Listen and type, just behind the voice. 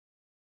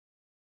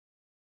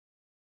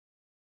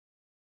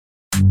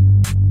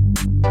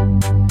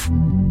Hello,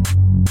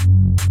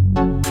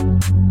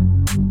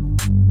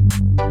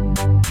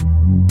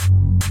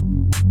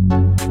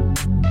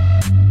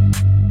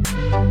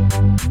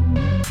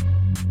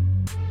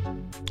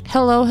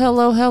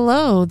 hello,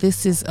 hello.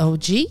 This is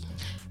OG.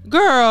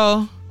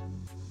 Girl.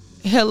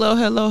 Hello,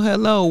 hello,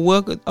 hello.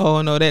 Welcome.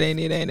 Oh, no, that ain't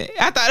it.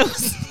 I thought it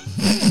was...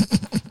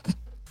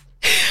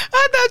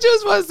 I thought you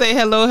was supposed to say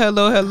hello,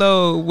 hello,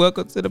 hello.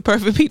 Welcome to the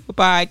Perfect People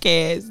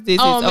Podcast. This is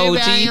OG.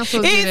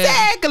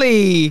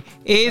 Exactly.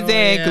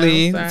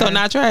 Oh, yeah, so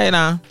now try it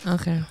now.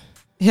 Okay.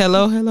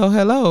 Hello, hello,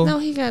 hello. No,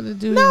 he got to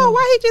do No,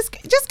 why he just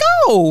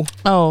go?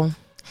 Oh.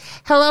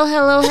 Hello,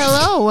 hello,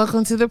 hello.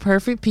 Welcome to the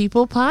Perfect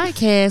People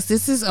Podcast.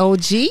 This is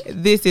OG.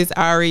 This is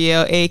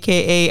Ariel,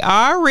 a.k.a.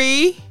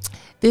 Ari.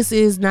 This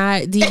is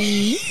not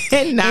Dee.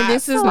 and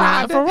this is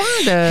not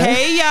Veranda.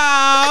 Hey,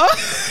 y'all.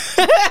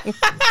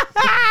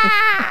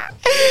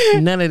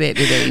 None of that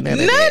today. None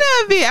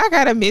of it. I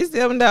gotta miss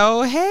them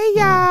though. Hey,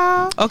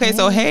 y'all. Okay,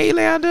 so hey,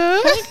 Landa.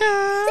 Hey,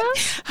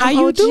 guys. How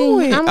you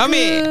doing? I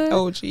mean,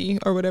 OG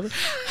or whatever.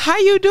 How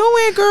you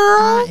doing,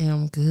 girl? I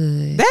am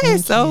good. That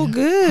is so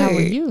good. How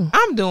are you?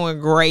 I'm doing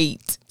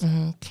great.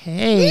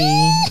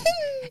 Okay.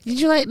 Did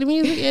you like the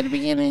music at the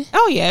beginning?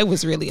 Oh yeah, it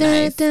was really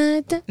nice.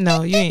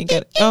 No, you ain't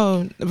got it.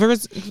 Oh,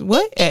 verse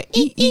what?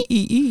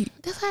 E.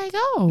 That's how it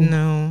go.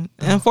 No,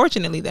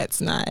 unfortunately, that's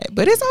not.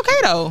 But it's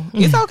okay though.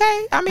 It's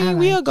okay. I mean,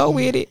 we'll go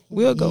with it.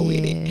 We'll go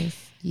with it.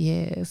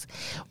 Yes.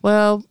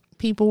 Well,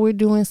 people, we're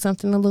doing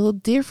something a little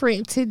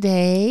different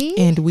today,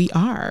 and we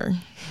are.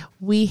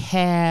 We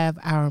have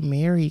our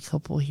married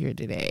couple here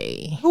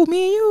today. Who,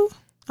 me and you?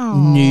 Oh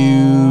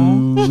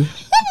no.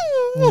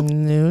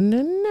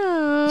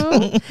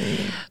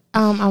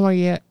 I'm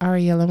Ariel.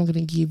 I'm going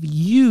to give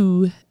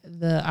you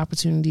the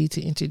opportunity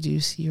to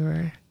introduce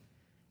your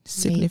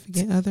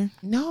significant other.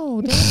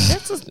 No,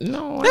 that's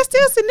no. That's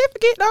still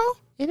significant though.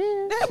 It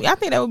is. I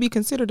think that would be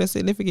considered a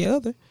significant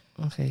other.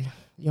 Okay,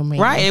 your man.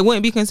 Right? It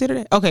wouldn't be considered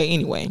that. Okay.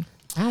 Anyway.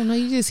 I don't know.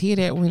 You just hear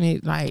that when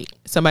it like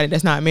somebody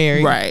that's not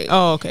married, right?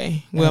 Oh,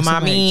 okay. Well, my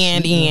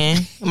man,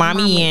 then my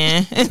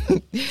man.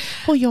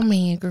 Who your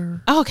man,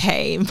 girl?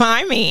 Okay,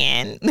 my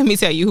man. Let me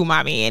tell you who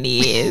my man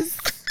is.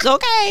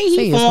 Okay,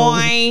 he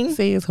fine.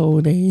 Say his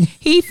whole name.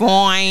 He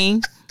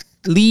fine.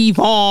 Leave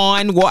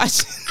on.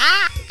 Watch.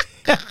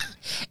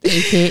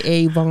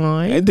 AKA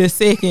Vaughn. The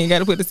second. Got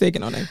to put the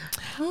second on it.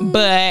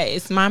 But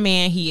it's my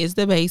man. He is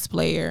the bass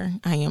player.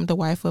 I am the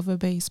wife of a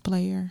bass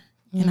player.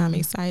 And I'm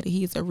excited.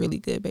 He's a really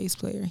good bass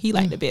player. He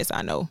like the best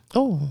I know.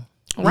 Oh,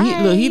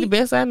 right. He the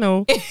best I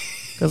know.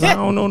 Because I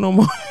don't know no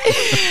more.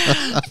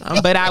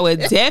 But I would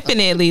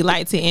definitely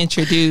like to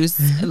introduce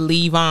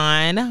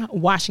Levon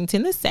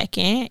Washington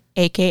II,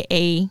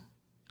 a.k.a.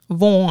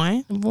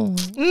 Vaughn. Oh,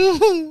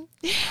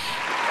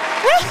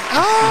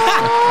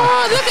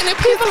 look at the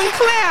people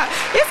clap.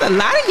 It's a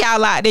lot of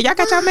y'all out there. Y'all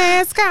got your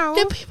mask on.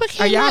 The people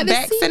Are y'all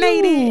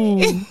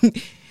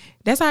vaccinated?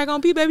 That's how it's going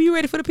to be, baby. You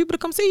ready for the people to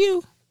come see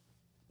you?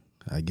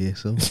 I guess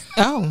so.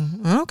 Oh,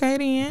 okay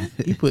then.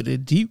 You put the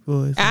deep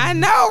voice. I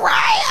know,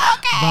 right?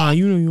 Okay. Vaughn,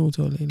 you know you don't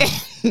talk like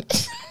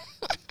that.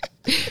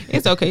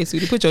 It's okay,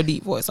 sweetie. Put your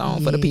deep voice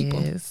on for the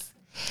people.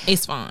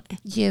 It's fine.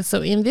 Yeah,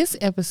 so in this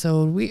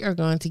episode, we are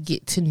going to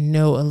get to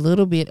know a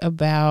little bit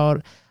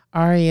about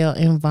Ariel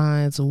and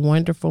Vaughn's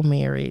wonderful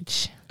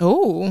marriage.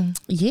 Oh.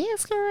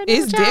 Yes, girl.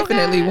 It's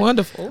definitely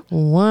wonderful.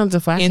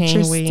 Wonderful. I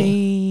Interesting.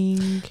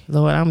 Can't wait.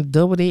 Lord, I'm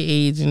double their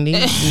age and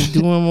they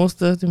doing more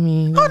stuff to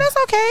me. Oh, that's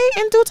okay.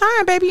 In due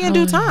time, baby. In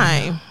due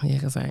time. Yeah,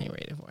 because I ain't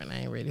ready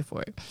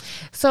for it.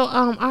 So,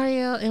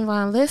 Ariel and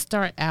Vaughn, let's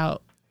start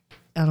out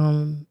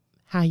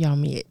how y'all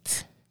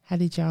met. How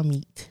did y'all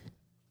meet?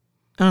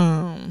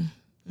 Fine.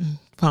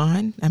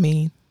 I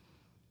mean,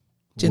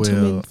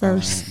 gentlemen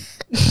first.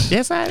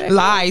 That's how that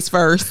lies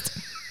first.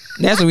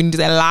 That's what we need to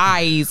say.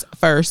 Lies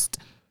first.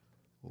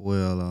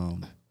 Well,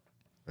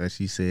 as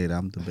she said,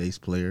 I'm the bass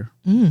player.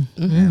 And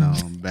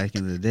back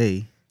in the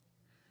day,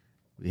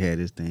 we had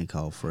this thing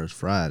called First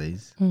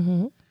Fridays.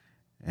 Mm-hmm.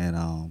 And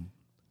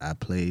I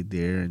played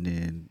there. And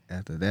then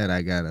after that,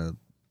 I got a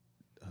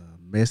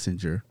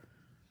messenger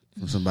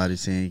from somebody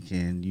saying,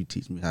 "Can you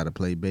teach me how to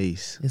play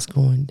bass?" It's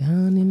going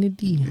down in the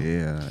DM.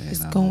 Yeah. And,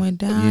 it's going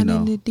down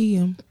in the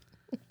DM.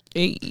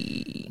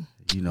 Hey.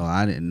 You know,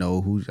 I didn't know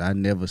who. I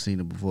never seen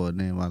her before a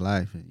day in my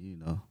life,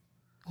 and well,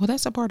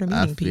 that's a part of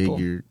meeting people. I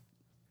figured,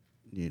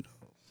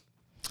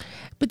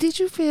 But did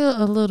you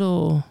feel a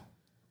little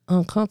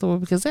uncomfortable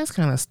because that's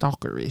kind of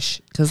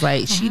stalkerish? Because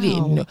like she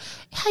didn't know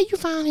how you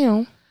found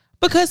him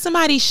because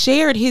somebody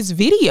shared his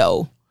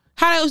video.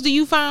 How else do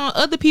you find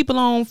other people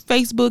on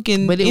Facebook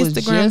and but it Instagram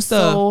was just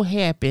stuff? So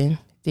happened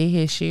they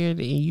had shared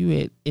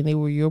it and they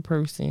were your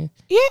person.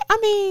 Yeah, I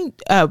mean,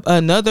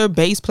 another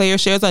bass player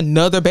shares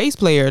another bass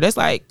player. That's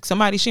like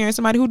somebody sharing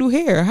somebody who do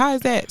hair. How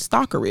is that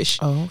stalkerish?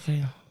 Oh,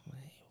 okay.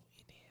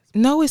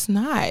 No, it's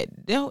not.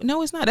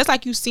 No, it's not. That's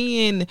like you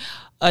seeing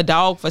a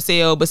dog for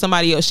sale, but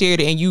somebody else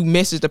shared it and you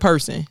message the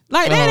person.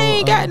 Like that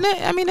ain't got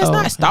nothing. I mean, that's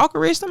not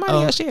stalkerish. Somebody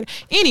else shared it.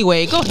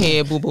 Anyway, go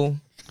ahead, boo boo.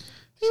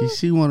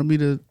 She wanted me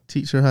to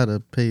teach her how to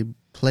play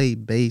play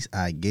bass,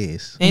 I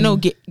guess. Ain't no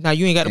get now.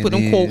 You ain't got to And put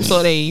them then, quotes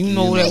so they you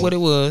know that what it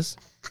was.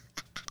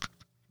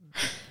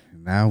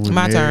 Now we're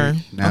My married.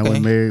 turn. Now Okay. we're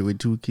married with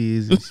 2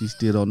 kids, and she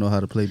still don't know how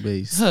to play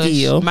bass. Hush,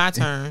 Still. my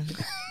turn.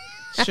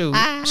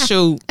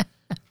 Shoot.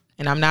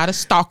 And I'm not a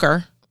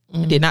stalker.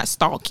 I did not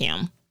stalk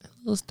him.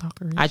 Little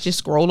stalker. I just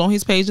scrolled on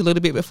his page a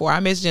little bit before I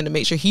messaged him to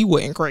make sure he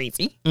wasn't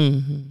crazy.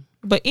 Mm-hmm.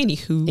 But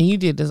anywho, And you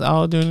did this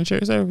all during the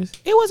church service.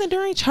 it wasn't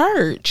during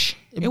church.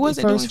 It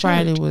wasn't during First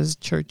Friday church. was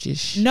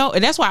churchish. No,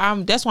 and that's why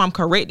I'm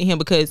correcting him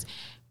because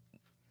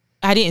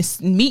I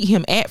didn't meet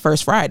him at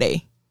First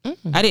Friday.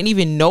 I didn't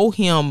even know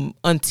him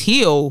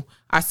until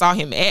I saw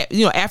him at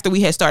after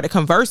we had started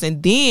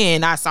conversing.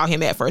 Then I saw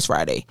him at First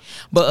Friday.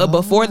 But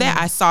before that,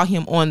 I saw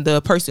him on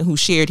the person who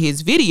shared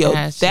his video.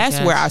 Gotcha, That's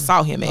where I gotcha.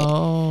 saw him at.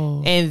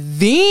 Oh. And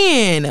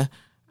then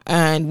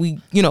we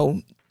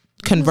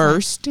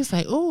conversed. Just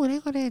like, oh, they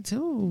go there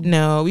too.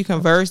 No, we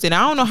conversed, and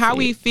I don't know how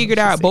we figured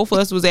out both of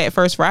us was at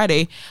First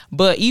Friday.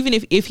 But even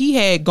if he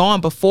had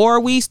gone before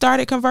we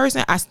started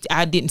conversing,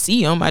 I didn't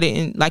see him. I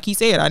didn't, like he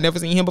said, I never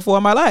seen him before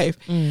in my life.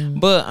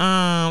 But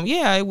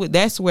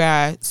that's where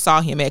I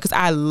saw him at because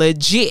I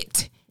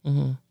legit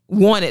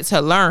wanted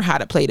to learn how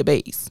to play the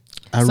bass.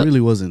 I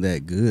really wasn't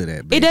that good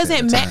at bass. It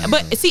doesn't matter.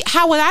 But see,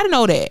 how would I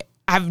know that?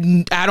 I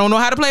don't know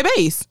how to play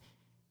bass.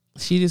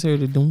 She just heard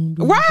it doom.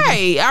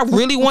 Right. I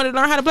really wanted to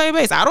learn how to play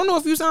bass. I don't know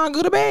if you sound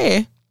good or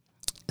bad.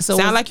 So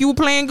Sound like you were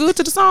playing good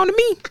to the song to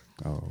me.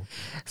 Oh,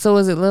 So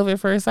was it love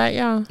at first sight,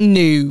 y'all?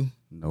 No.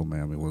 no,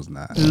 ma'am, it was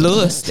not.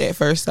 Lust at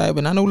first sight,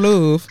 but not no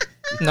love.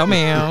 No,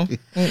 ma'am.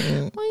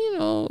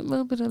 Well, a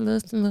little bit of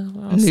lust and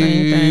love. All the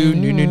same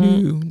thing.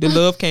 No. The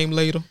love came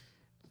later.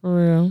 For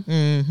real.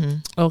 Mm-hmm.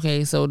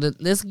 Okay, so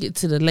let's get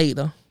to the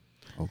later.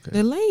 Okay.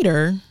 The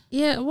later.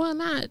 Yeah, well,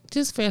 not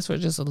just fast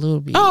forward just a little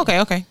bit. Oh,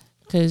 okay.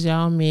 Because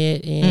y'all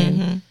met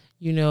and,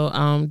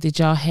 did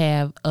y'all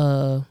have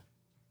a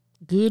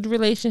good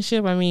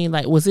relationship? I mean,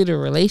 like, was it a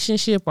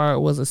relationship or it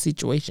was a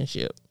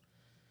situationship?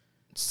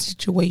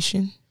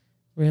 Situation.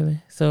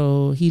 Really?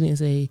 So he didn't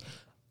say,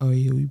 oh,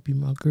 you be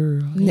my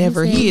girl.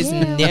 Never. He has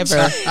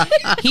never.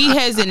 He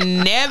has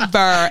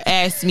never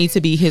asked me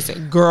to be his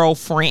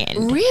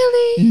girlfriend.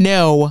 Really?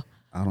 No.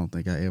 I don't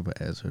think I ever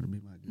asked her to be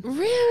my girl.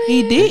 Really?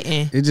 He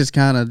didn't. It just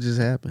kind of just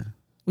happened.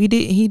 We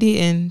didn't. He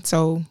didn't.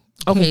 So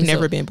we've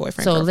never been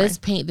boyfriend. So girlfriend. let's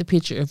paint the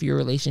picture of your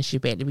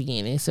relationship at the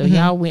beginning. So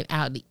y'all went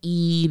out to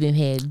eat and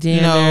had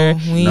dinner. No,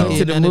 we No. did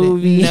To the none of that.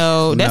 movie.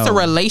 No, that's a No.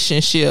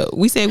 relationship.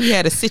 We said we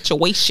had a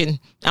situation.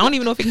 I don't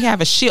even know if it can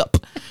have a ship.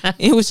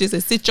 It was just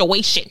a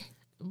situation.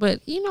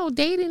 But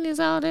dating is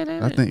all that.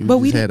 I think But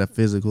we we just had a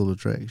physical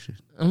attraction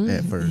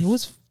at first. It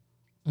was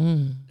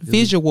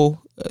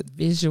visual.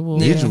 Visual.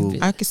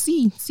 Visual. I could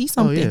see Oh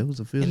something. yeah, it was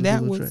a physical And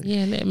that was- attraction.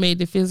 Yeah, that made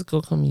the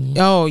physical come in.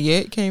 Oh yeah,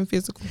 it came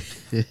physical.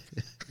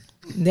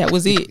 That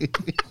was it.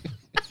 It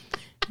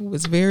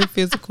was very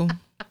physical.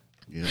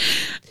 Yeah.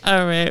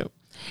 All right.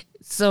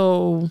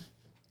 So,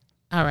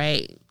 all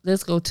right.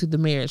 Let's go to the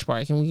marriage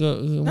part. Can we go?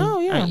 Oh,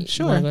 yeah, all right,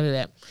 sure. you wanna go to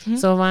that.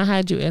 So, Vaughn,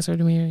 how'd you ask her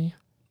to marry you?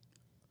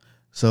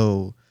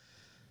 So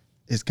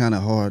it's kind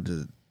of hard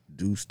to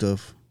do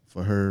stuff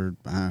for her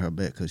behind her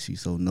back because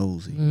she's so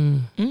nosy.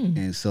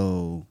 And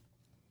so,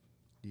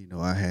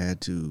 I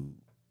had to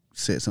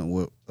set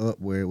something up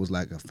where it was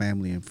like a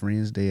family and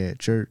friends day at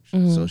church,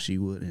 so she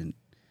wouldn't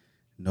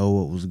know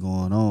what was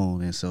going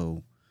on. And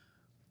so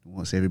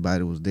once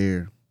everybody was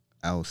there,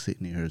 I was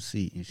sitting in her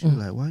seat, and she was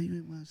like, "Why you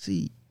in my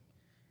seat?"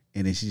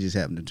 And then she just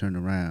happened to turn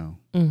around,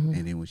 and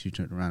then when she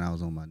turned around, I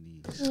was on my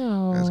knees asking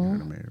her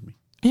to marry me.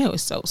 It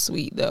was so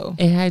sweet though.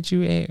 And how'd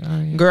you act? All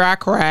right. Girl, I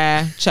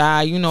cried.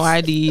 Child,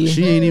 I did.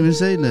 She ain't even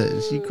say nothing.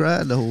 She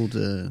cried the whole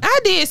time. I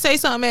did say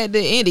something at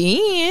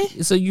the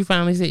end. So you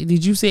finally said,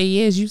 did you say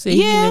yes? You said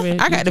you Yeah,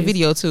 never- I got the you just-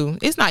 video too.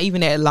 It's not even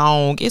that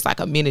long. It's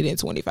like a minute and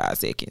 25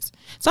 seconds.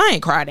 So I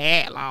ain't cried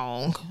that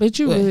long. But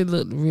you really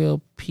looked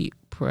real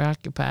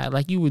preoccupied,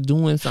 like you were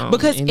doing something.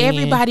 Because and then-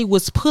 everybody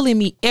was pulling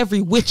me every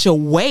which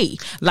way.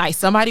 Like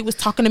somebody was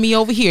talking to me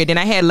over here. Then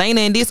I had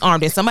Lena in this arm.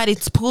 Then somebody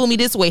pulled me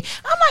this way.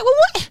 I'm like, well,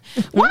 what?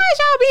 Why is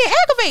y'all being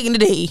aggravating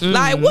today?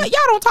 Like, what? Y'all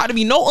don't talk to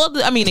me no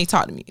other. I mean, they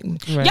talk to me.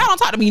 Right. Y'all don't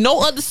talk to me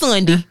no other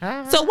Sunday.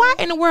 So why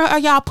in the world are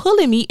y'all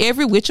pulling me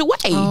every which way?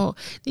 Oh,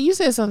 you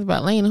said something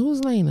about Lena.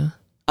 Who's Lena?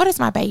 Oh, that's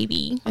my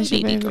baby. My That's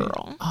your baby baby?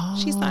 girl.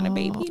 She's not a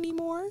baby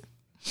anymore.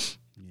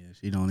 Yeah,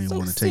 she don't even So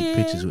want to take sad.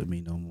 pictures with me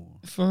no more.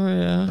 For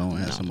real? Don't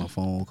answer my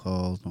phone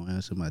calls. Don't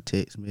answer my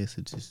text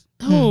messages.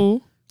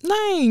 Who?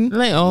 Lane.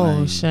 Like, oh,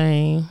 Lane.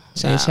 shame.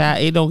 Child.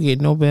 Child, it don't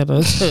get no better.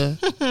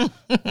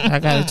 I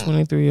got a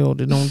 23-year-old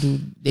that don't do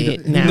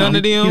that now. None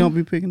of You them. don't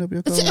be picking up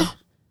your calls.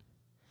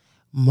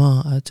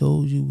 Ma, I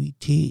told you we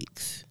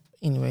text.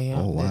 Anyway,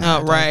 Oh, wow.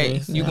 Oh,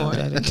 right. You going-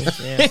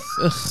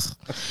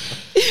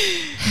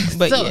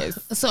 But so, yes.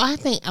 So I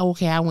think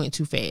I went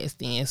too fast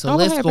then. So Oh,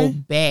 what let's go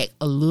happened? back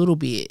a little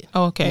bit.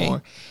 Okay.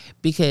 More,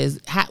 because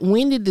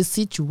when did the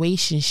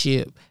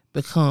situationship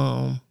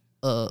become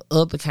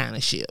other kind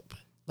of ship?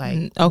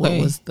 Like, Okay.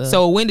 what was the?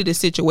 So when did the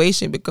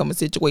situation become a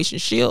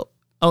situationship?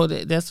 oh,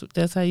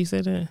 that's how you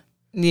said that.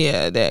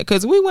 Yeah, that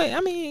because we went.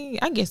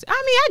 I guess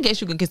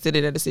you can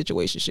consider that a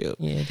situationship.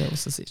 Yeah, that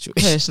was a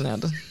situation. Hush,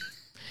 Nanda.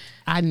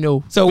 I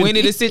know. So when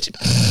did the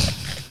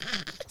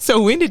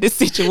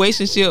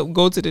situationship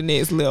go to the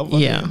next level?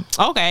 Yeah.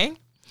 Okay.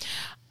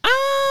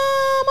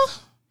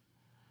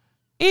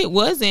 It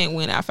wasn't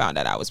when I found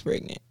out I was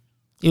pregnant.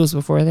 It was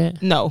before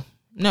that? No.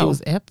 It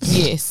was after?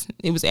 Yes,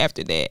 it was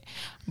after that.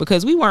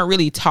 Because we weren't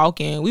really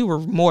talking.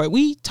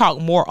 We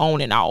talked more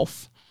on and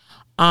off.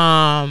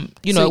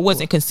 It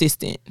wasn't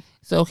consistent.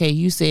 So, okay,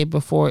 you said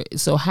before.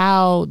 So,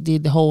 how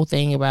did the whole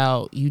thing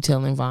about you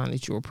telling Vaughn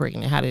that you were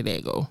pregnant, how did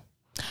that go?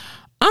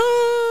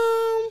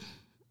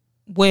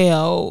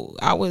 Well,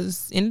 I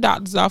was in the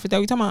doctor's office. That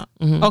we talking about?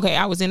 Mm-hmm. Okay,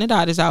 I was in the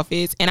doctor's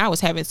office and I was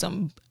having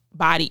some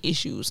body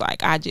issues.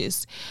 Like I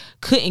just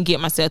couldn't get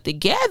myself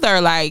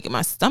together. Like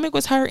my stomach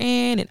was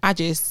hurting and I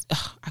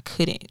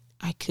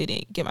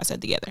couldn't get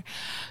myself together.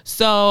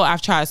 So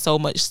I've tried so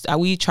much.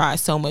 We tried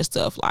so much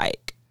stuff.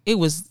 Like it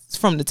was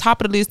from the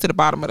top of the list to the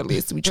bottom of the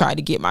list. We tried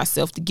to get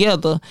myself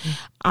together,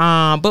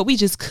 but we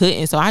just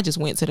couldn't. So I just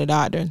went to the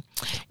doctor.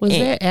 Was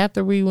that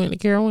after we went to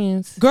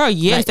Carowinds? Girl,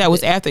 yes, like, that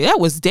was after.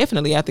 That was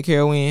definitely after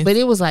Carowinds. But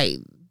it was like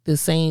the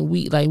same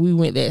week. Like we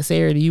went that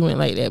Saturday. You went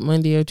like that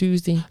Monday or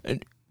Tuesday?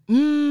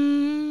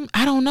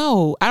 I don't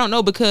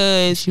know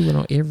because she went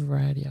on every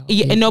ride, y'all.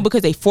 Yeah, no,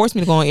 because they forced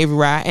me to go on every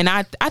ride, and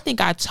I think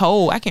I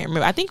can't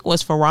remember. I think it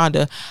was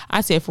Ferranda.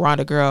 I said,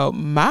 Ferranda, girl,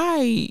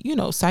 my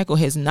cycle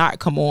has not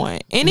come on,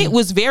 and it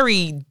was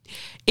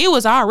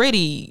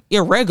already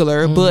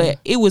irregular, but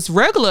it was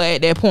regular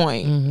at that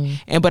point.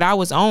 But I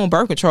was on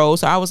birth control,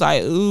 so I was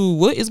like, ooh,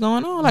 what is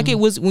going on? Like it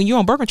was when you're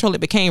on birth control,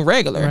 it became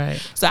regular.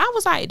 Right. So I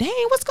was like,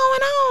 dang, what's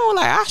going on?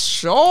 Like I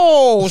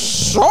sure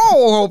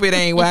hope it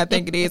ain't what I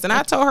think it is. And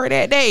I told her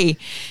that day,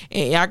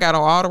 and y'all got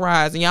on all the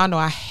rides, and y'all know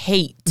I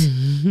hate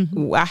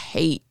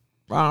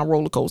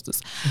roller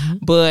coasters,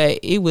 but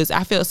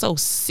I felt so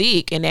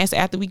sick, and that's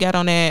after we got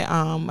on that.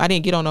 I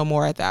didn't get on no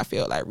more after I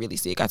felt like really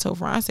sick. I told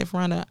Ferranda, I said,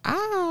 Ferranda,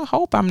 I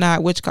hope I'm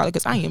not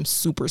because I am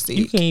super sick.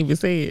 You can't even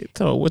say it.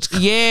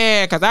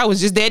 Yeah, because I was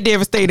just that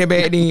devastated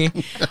back then.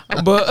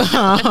 But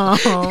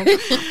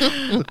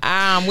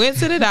I went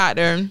to the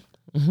doctor.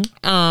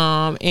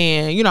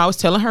 And I was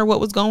telling her what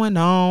was going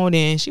on,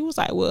 and she was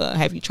like, well,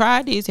 have you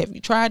tried this? Have you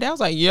tried that? I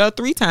was like, yeah,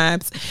 3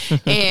 times.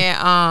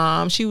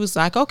 And she was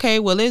like, okay,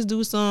 well, let's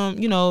do some,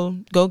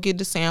 go get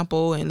the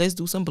sample and let's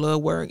do some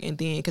blood work. And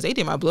then because they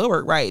did my blood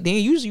work right then,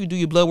 usually you do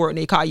your blood work and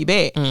they call you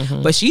back,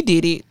 but she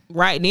did it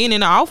right then in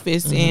the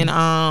office. And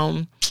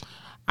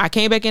I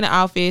came back in the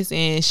office,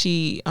 and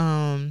she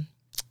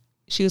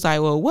was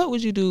like, well, what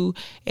would you do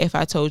if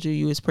I told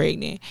you was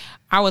pregnant?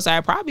 I was like,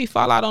 I'd probably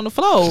fall out on the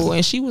floor.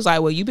 And she was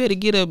like, well, you better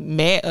get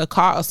a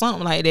car or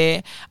something like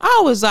that.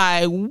 I was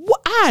like,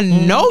 I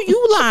know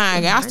you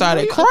lying. I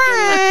started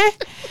crying.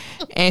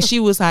 And she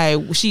was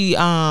like, she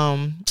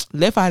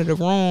left out of the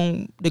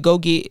room to go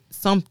get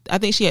I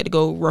think she had to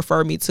go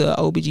refer me to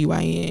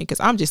OBGYN because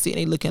I'm just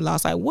sitting there looking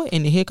lost like, what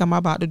in the heck am I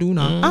about to do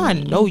now? I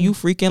know you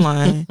freaking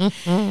lying.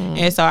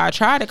 And so I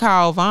tried to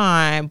call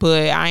Vaughn,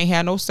 but I ain't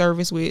had no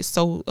service with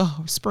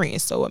Sprint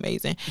is so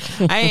amazing.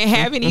 I ain't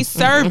have any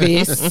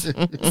service.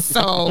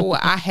 So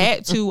I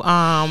had to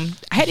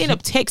end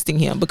up texting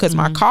him because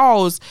my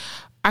calls,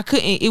 I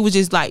couldn't, it was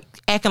just like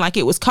acting like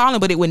it was calling,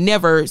 but it would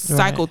never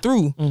cycle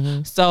through.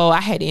 So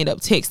I had to end up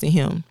texting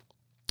him.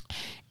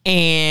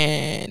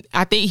 And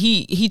I think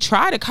he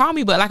tried to call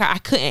me, but like I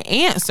couldn't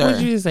answer. What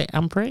did you say?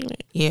 I'm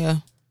pregnant. Yeah.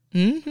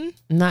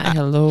 Not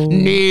hello.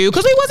 No,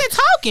 because we wasn't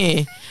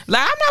talking.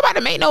 Like I'm not about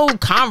to make no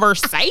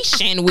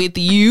conversation with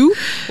you.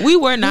 We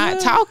were not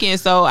talking.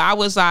 So I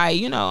was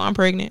like, I'm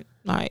pregnant.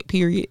 Like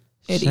period.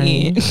 At the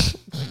end.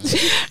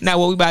 Now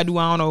what we about to do,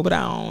 I don't know, but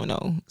I don't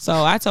know.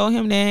 So I told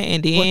him that,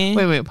 and then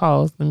wait,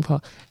 pause. Let me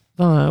pause.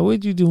 Vaughn,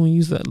 what'd you do when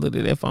you looked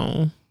at that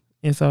phone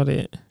and saw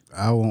that?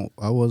 I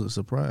wasn't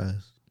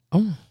surprised.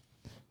 Oh,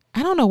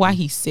 I don't know why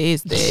he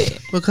says that.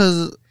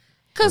 Because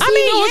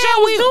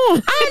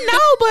I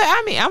know, but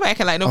I'm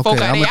acting like no folk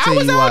out there. I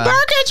was on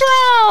birth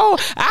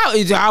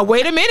control.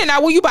 Wait a minute. Now,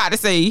 what you about to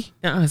say?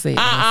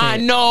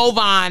 No,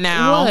 Vaughn.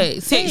 Now,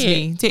 what? Text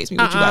me what you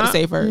about to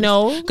say first.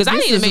 No, because I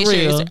need to make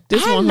real. sure.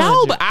 I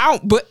know,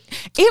 but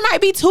it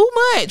might be too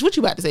much. What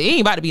you about to say? It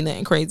ain't about to be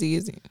nothing crazy,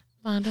 is it?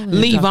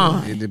 Leave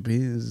on. It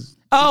depends.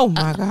 Oh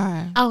my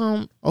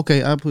God.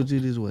 Okay, I put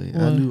it this way.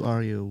 I knew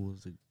Aria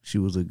she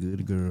was a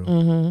good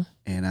girl,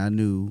 and I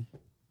knew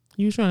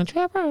you was trying to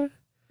trap her.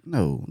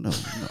 No.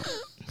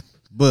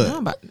 But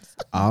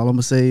all I'm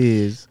gonna say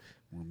is,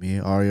 when me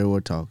and Aria were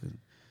talking,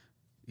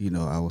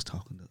 I was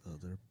talking to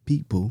other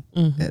people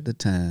at the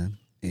time,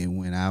 and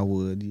when I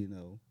would, we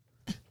know.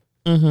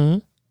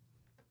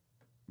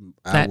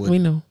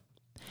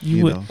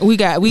 We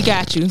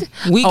got you.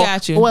 We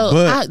got you. Well,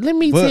 let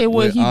me tell you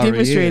what he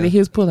demonstrated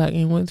his pull-out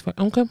game was.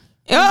 Okay.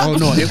 Oh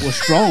no, it was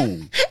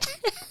strong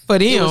for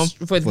them,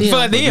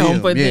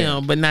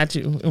 but not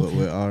you. But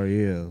with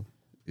Ariel,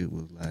 it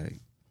was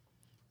like,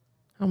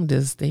 I'm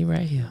just stay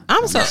right here.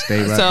 And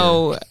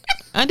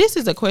this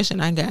is a question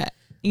I got,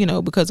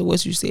 because of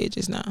what you said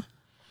just now.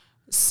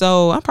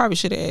 So I probably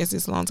should have asked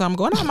this a long time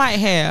ago, and I might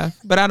have,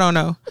 but I don't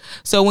know.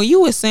 So when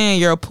you were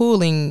saying your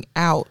pulling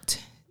out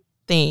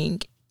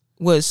thing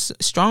was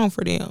strong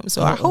for them,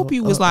 so I hope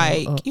you was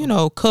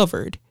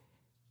covered.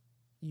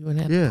 You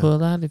wouldn't have to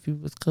pull out if you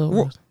was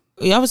covered.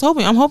 Yeah,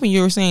 I'm hoping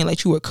you were saying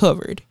like you were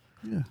covered.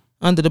 Yeah.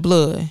 Under the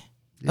blood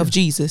of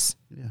Jesus.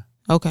 Yeah.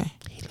 Okay.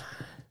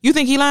 You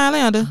think he lying,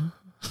 Landa?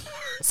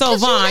 So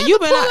Vaughn, you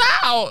been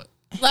out.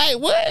 Like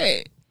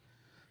what?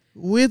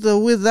 With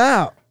or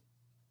without,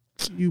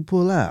 you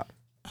pull out.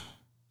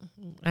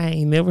 I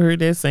ain't never heard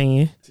that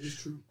saying.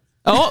 It's true.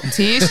 Oh,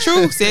 tis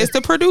true, says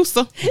the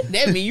producer.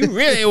 That mean you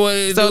really want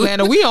to So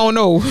Landa, we don't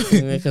know.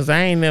 Because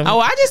I ain't never. Oh,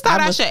 I just thought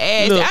I should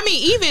ask. Look. I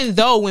mean, even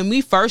though when we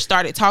first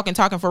started talking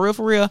for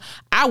real,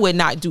 I would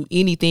not do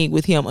anything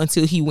with him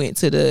until he went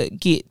to the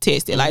get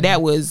tested. Like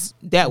that was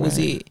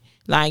it.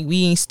 Like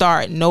we ain't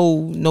start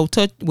no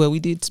touch. Well, we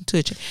did some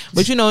touching,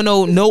 but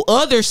no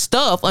other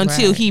stuff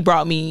until he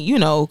brought me.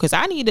 Because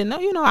I need to know.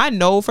 I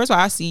know. First of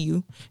all, I see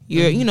you.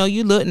 You're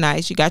you look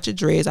nice. You got your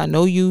dress. I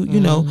know you.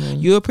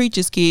 You're a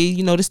preacher's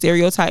kid. The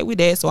stereotype with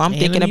that. So I'm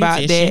thinking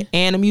about that,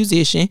 and a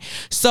musician.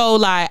 So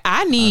like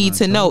I need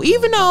to know.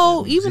 Even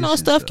though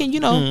stuff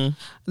can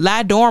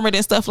lie dormant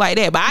and stuff like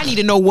that. But I need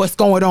to know what's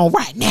going on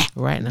right now.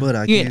 Right now. But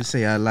I can't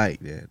say I like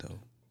that though,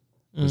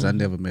 because I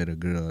never met a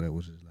girl that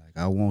was just like,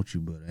 I want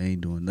you, but I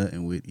ain't doing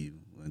nothing with you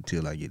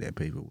until I get that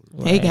paperwork.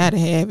 They gotta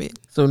have it.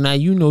 So now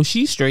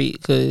she's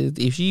straight, because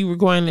if she were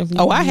going,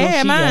 I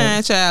had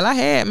mine, child. I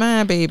had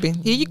mine, baby.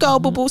 Here you go,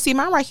 boo boo. See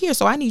mine right here.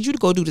 So I need you to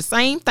go do the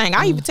same thing.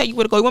 I even tell you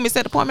where to go. You want me to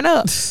set the appointment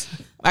up?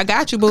 I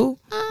got you, boo.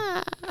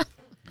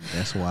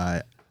 That's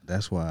why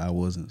I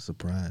wasn't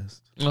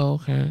surprised. Oh,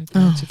 okay.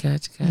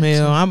 Gotcha.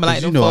 Well, I'm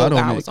like,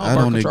 I was on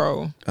birth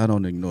control. I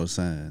don't ignore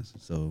signs.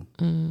 So,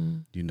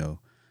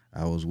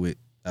 I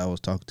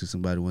was talking to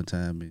somebody one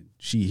time and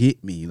she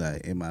hit me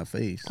like in my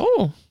face.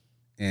 Oh.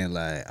 And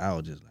like I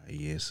was just like,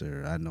 yes,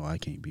 sir. I know I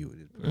can't be with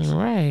this person.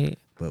 Right.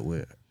 But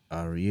with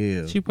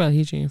Ariel, she probably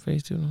hit you in your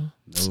face too, though.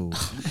 No.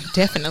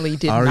 Definitely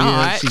did Ariel,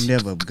 not. She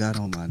never got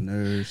on my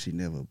nerves. She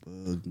never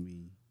bugged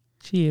me.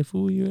 She had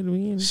fooled you at the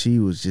beginning. She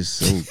was just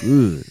so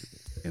good.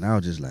 And I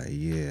was just like,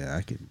 yeah,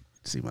 I can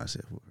see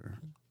myself with her.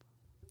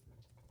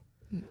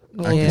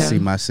 I can see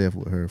myself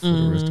with her for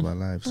the rest of my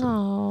life.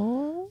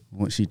 So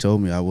once she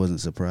told me, I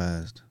wasn't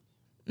surprised.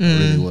 I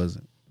really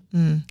wasn't.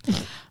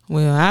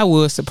 Well, I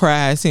was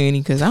surprised, honey,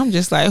 because I'm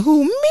just like,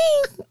 who, me?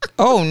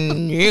 Oh,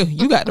 yeah,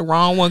 you got the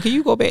wrong one. Can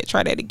you go back and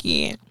try that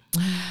again?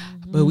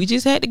 But we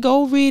just had to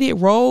go with it,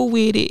 roll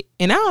with it.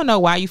 And I don't know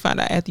why after you find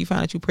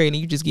out you're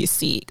pregnant, you just get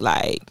sick.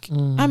 Like,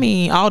 I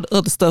mean, all the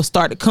other stuff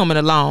started coming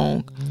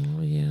along.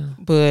 Yeah.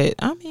 But,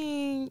 I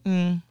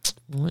mean,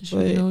 once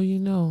you know, you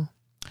know.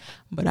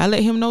 But I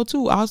let him know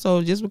too.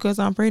 Also, just because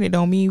I'm pregnant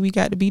don't mean we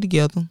got to be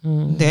together.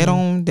 That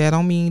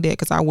don't mean that,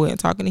 because I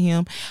wasn't talking to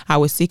him. I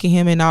was sick of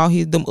him and all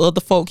them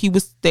other folk he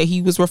was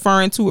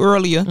referring to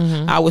earlier.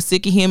 I was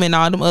sick of him and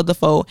all them other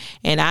folk,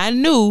 and I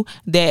knew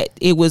that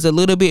it was a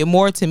little bit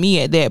more to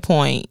me at that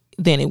point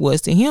than it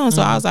was to him.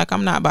 So I was like, you're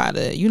not about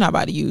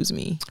to use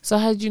me. So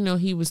how did you know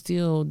he was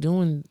still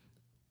doing?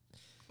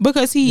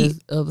 Because he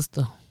other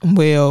stuff.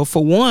 Well,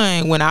 for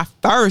one, when I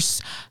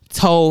first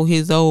told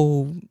his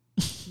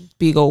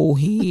big old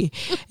head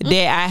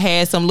that I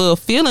had some little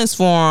feelings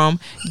for him,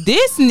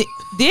 this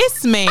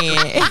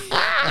man,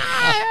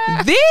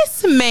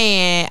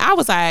 I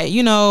was like,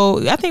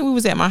 I think we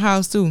was at my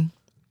house too.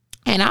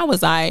 And I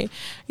was like,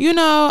 we've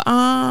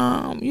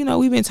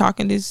been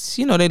talking this,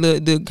 they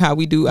look how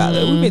we do.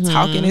 We've been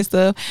talking and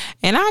stuff.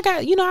 And I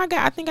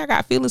think I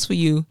got feelings for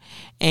you.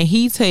 And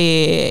he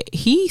said,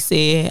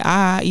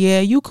 yeah,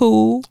 you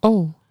cool.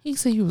 Oh, he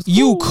said you was cool.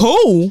 You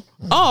cool?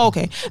 Oh,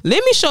 okay.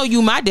 Let me show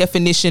you my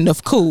definition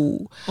of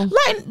cool.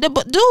 Like,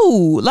 but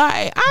dude,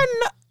 like, I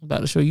know. About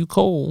to show you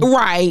cold.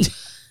 Right.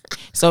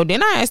 So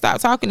then I had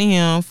stopped talking to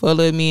him for a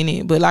little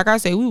minute. But like I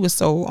said, we was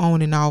so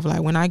on and off.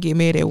 Like when I get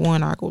mad at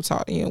one, I go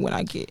talk to him. When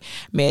I get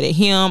mad at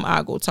him,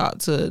 I go talk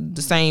to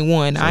the same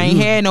one. So I ain't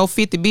had no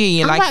 50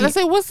 billion. I'm about to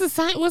say, what's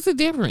the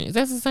difference?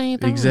 That's the same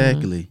thing.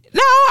 Exactly.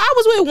 No, I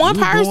was with one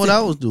person. Doing what I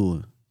was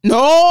doing. No,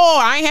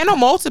 I ain't had no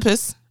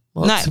multiples.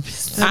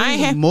 I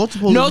ain't had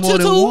multiple. No,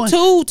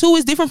 two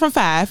is different from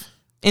 5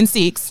 and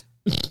 6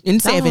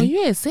 and 7.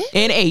 You had 6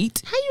 and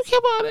 8. How you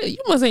kept all that? You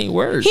must ain't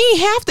work. He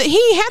have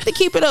to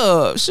keep it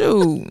up.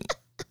 Shoot,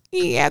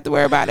 he have to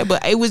worry about it.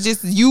 But it was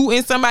just you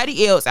and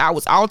somebody else. I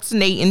was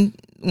alternating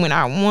when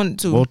I wanted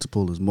to.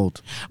 Multiple is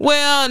multiple.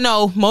 Well,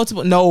 no,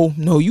 multiple. No,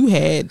 you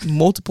had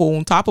multiple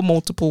on top of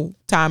multiple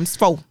times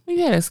 4.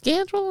 You had a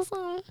schedule or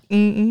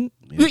something?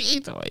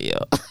 Yeah.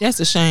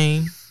 That's a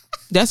shame.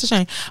 That's a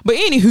shame. But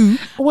anywho,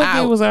 what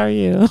day was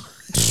Ariel?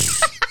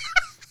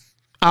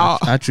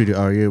 I treated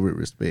Ariel with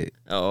respect.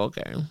 Oh,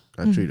 okay.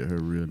 I treated her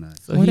real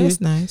nice. So that's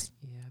nice.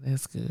 Yeah,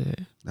 that's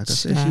good. Like I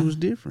said, she was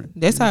different.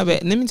 That's how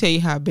bad. Let me tell you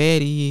how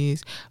bad he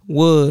is.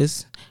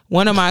 Was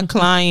one of my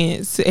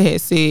clients had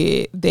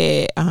said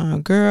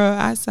that, girl,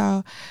 I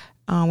saw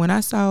when I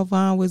saw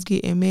Von was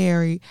getting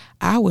married,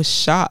 I was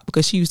shocked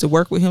because she used to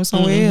work with him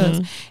somewhere else.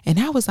 And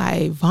I was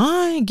like,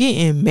 Von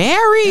getting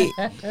married?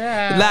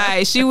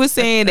 Like, she was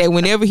saying that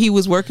whenever he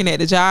was working at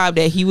the job,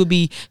 that he would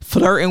be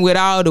flirting with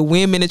all the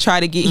women to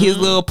try to get his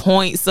little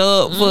points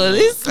up for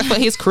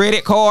his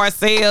credit card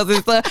sales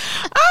and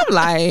stuff. I'm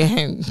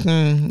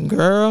like,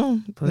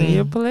 girl,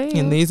 player.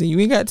 And listen, you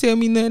ain't got to tell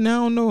me nothing I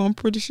don't know. I'm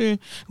pretty sure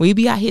we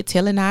be out here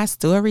telling our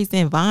stories,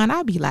 and Von,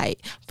 I be like,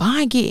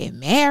 Von getting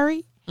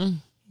married?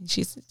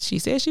 She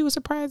said she was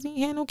surprised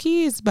he had no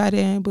kids by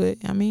then, but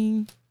I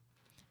mean,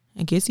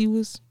 I guess he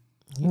was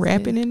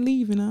rapping and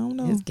leaving. I don't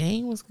know. His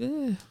game was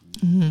good.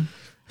 I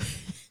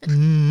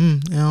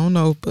don't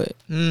know, but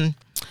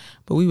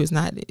we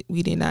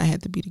did not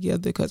have to be together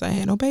because I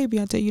had no baby.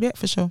 I'll tell you that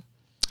for sure.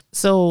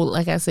 So,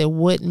 like I said,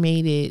 what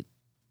made it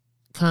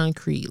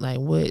concrete? Like,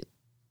 what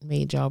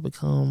made y'all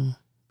become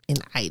an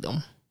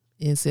item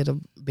instead of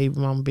baby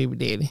mama, baby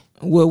daddy?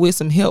 Well, with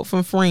some help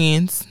from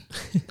friends,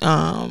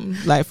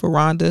 like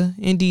Ferranda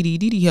and Didi.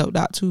 Didi helped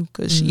out too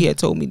because she had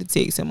told me to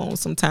text him on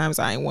sometimes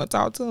I didn't want to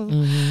talk to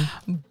him.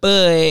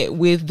 But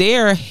with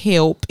their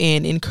help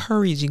and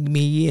encouraging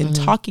me and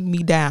talking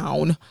me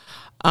down,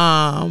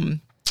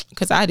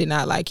 because I did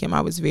not like him.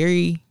 I was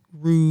very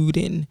rude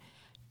and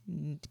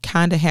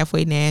kind of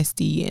halfway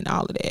nasty and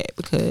all of that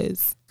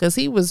because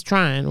he was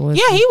trying.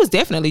 He was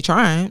definitely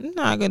trying. I'm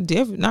not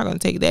gonna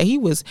take that. He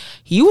was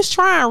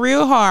trying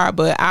real hard,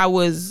 but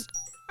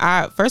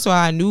first of all,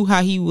 I knew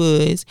how he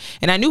was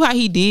and I knew how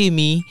he did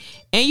me,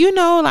 and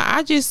like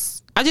I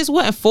just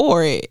wasn't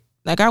for it.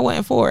 Like I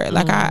wasn't for it.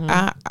 Like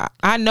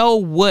I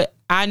know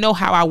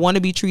how I want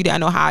to be treated. I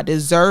know how I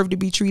deserve to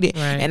be treated.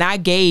 Right. And I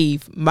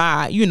gave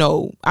my,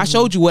 I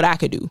showed you what I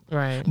could do.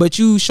 Right. But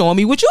you showing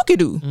me what you could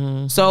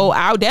do. So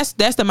that's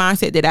the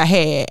mindset that I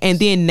had. And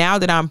then now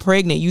that I'm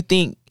pregnant, you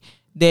think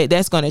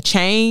that's going to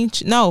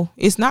change? No,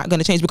 it's not going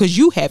to change because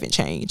you haven't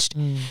changed.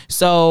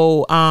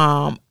 So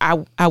I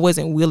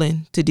wasn't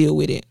willing to deal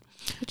with it.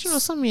 But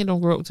some men don't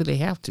grow up till they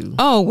have to.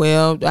 Oh,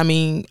 well, I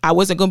mean, I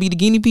wasn't going to be the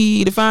guinea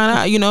pig to find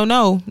out,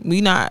 no.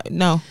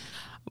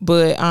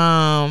 But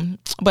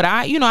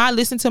I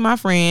listened to my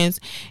friends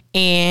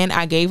and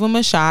I gave them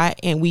a shot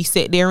and we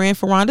sat there in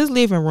Ferranda's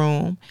living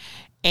room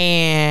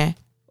and,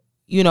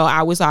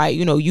 I was like,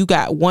 you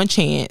got one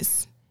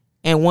chance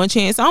and one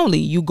chance only.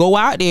 You go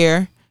out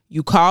there,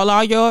 you call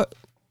all your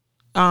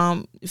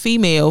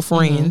female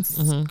friends,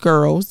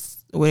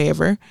 girls,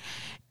 whatever,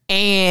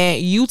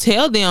 and you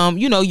tell them,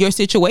 your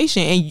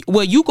situation, and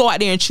you go out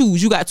there and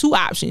choose. You got two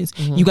options.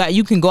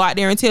 You can go out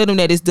there and tell them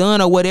that it's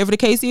done or whatever the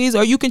case is,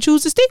 or you can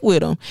choose to stick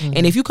with them.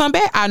 And if you come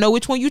back, I know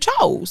which one you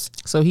chose.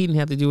 So he didn't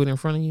have to do it in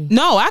front of you?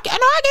 No, I gave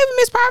him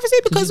his privacy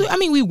because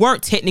we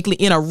weren't technically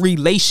in a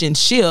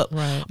relationship,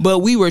 right, but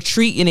we were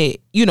treating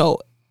it,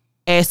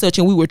 as such,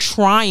 and we were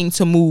trying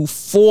to move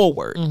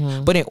forward.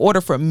 But in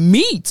order for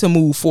me to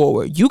move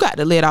forward, you got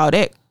to let all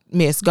that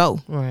mess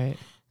go. Right.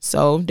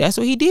 So that's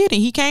what he did,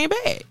 and he came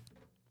back.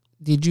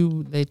 Did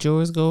you let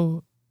yours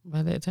go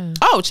by that time?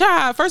 Oh,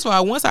 child! First of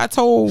all, once I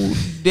told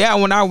that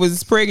when I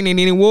was pregnant, and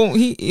it won't.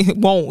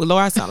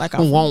 Lord, I sound like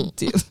I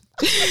won't. It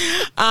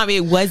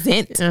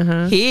wasn't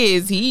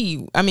his.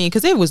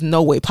 Because there was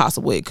no way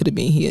possible it could have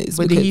been his.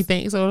 But did he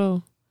think so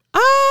though?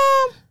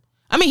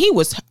 He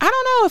was. I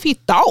don't know if he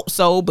thought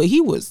so, but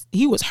he was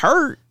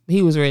hurt.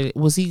 He was ready.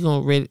 Was he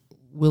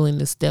willing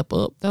to step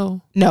up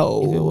though?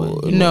 No.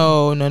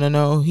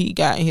 He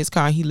got in his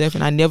car and he left,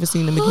 and I never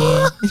seen him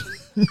again.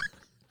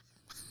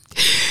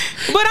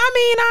 But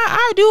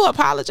I do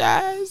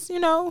apologize,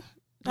 I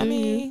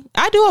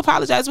do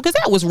apologize because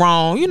that was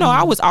wrong.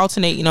 I was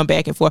alternating them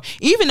back and forth.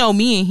 Even though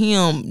me and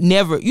him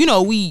never,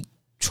 we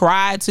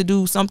tried to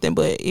do something,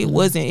 but it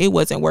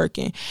wasn't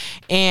working.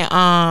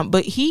 And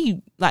but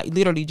he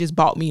literally just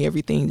bought me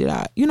everything that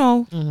I,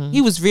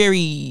 he was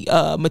very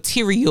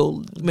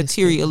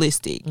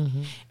materialistic.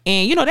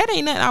 And that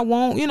ain't nothing I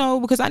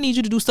want, because I need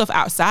you to do stuff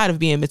outside of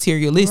being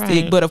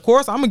materialistic. Right. But of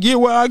course I'm gonna get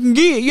what I can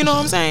get, you know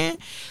what I'm saying?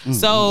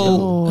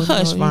 So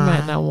hush, you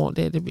might not want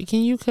that to be.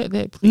 Can you cut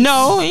that, please?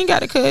 No, ain't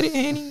gotta cut it,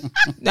 honey.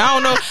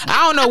 I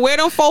don't know where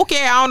them folk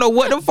at. I don't know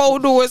what them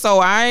folk doing, so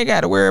I ain't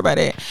gotta worry about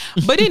that.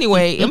 But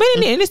anyway, and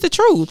it's the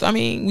truth.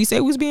 We said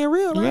we was being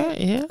real, right?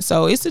 Yeah.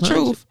 So it's the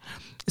truth.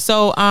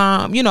 So,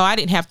 I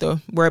didn't have to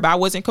worry about. I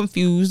wasn't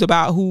confused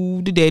about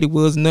who the daddy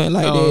was, nothing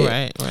like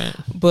that. Right.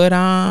 But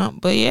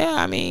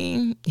yeah,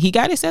 he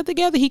got himself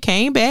together. He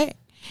came back,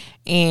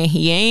 and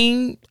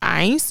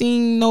I ain't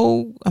seen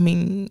no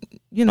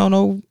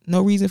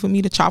reason for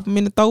me to chop him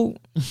in the throat.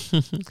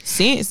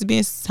 Since it's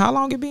been, how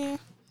long it been?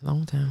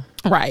 Long time.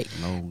 Right.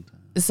 Long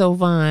time. So,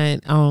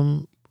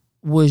 Von,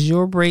 was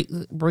your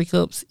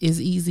breakups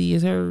as easy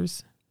as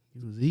hers?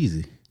 It was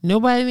easy.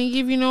 Nobody didn't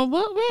give you no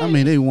butt,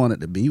 man. They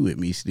wanted to be with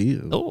me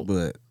still,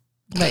 but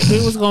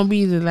it was gonna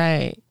be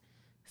the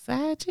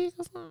side chick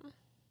or something.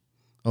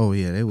 Oh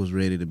yeah, they was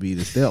ready to be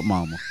the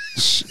stepmama.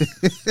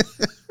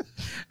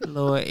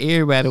 Lord,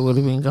 everybody would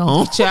have been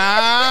gone.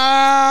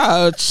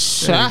 Child.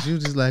 She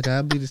was just like,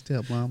 I'll be the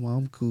stepmama.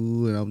 I'm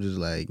cool, and I'm just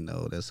like,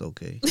 no, that's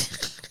okay.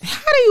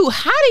 How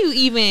do you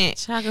even?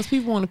 Because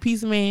people want a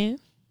piece of man.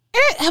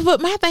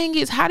 But my thing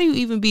is, how do you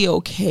even be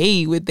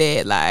okay with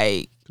that?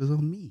 Like, because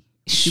I'm me.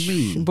 What you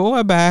mean?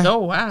 Boy, bye. Oh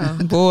wow,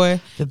 boy.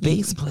 the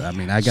bass player. I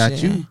mean, I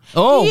got you.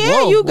 Oh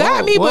yeah, whoa, you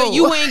got me, whoa. but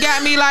you ain't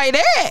got me like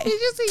that.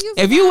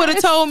 If you would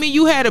have told me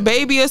you had a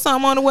baby or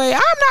something on the way,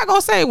 I'm not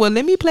gonna say, well,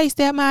 let me play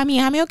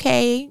stepmommy. I'm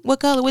okay.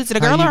 What color was it, a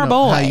girl or a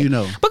boy? How you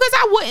know? Because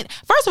I wouldn't.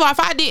 First of all, if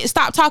I didn't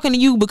stop talking to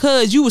you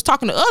because you was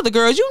talking to other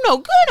girls, you know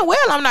good and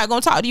well I'm not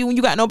gonna talk to you when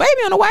you got no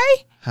baby on the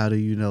way. How do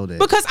you know that?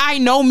 Because I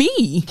know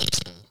me.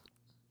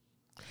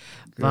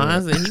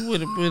 Vaughn said he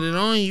would have put it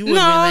on you. No,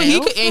 like, he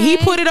okay. could, and he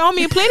put it on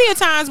me plenty of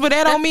times, but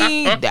that don't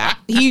mean that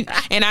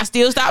and I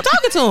still stopped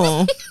talking to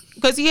him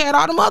because he had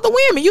all them other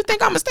women. You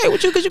think I'm gonna stay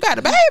with you because you got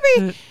a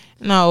baby?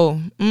 No,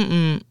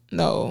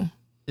 no.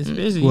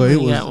 Especially well,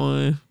 you got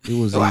one. It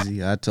was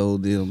easy. I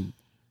told them,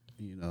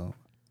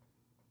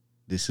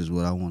 this is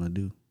what I want to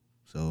do.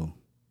 So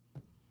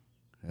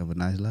have a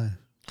nice life.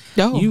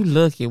 No. You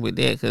lucky with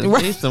that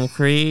because there's some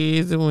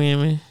crazy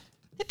women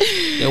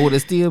that would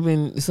have still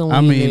been some.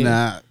 I mean,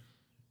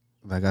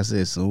 like I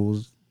said, some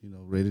was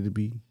ready to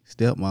be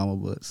stepmama,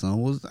 but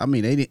some was. I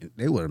mean,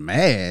 they were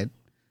mad,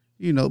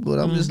 But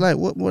I'm just like,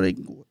 what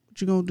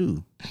you gonna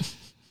do?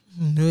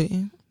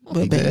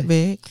 But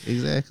back.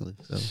 Exactly.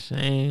 So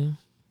shame.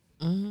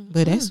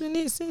 But that's been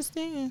it since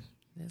then.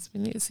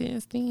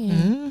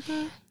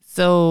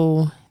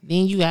 So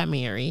then you got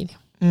married.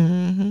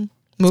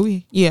 Well,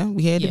 we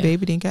had the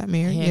baby, then got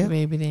married. Had the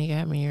baby, then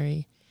got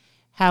married.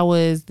 How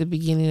was the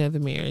beginning of the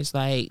marriage?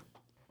 Like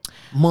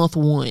month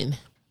one.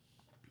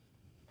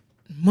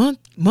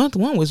 Month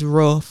one was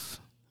rough.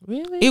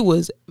 Really? It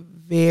was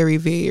very,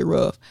 very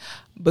rough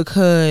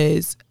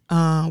because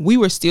we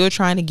were still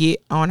trying to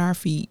get on our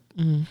feet.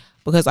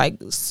 Because like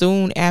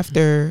soon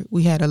after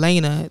we had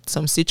Elena,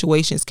 some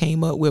situations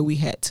came up where we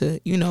had to,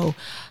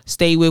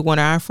 stay with one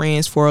of our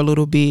friends for a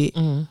little bit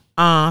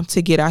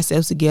to get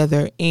ourselves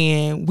together.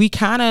 And we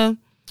kind of,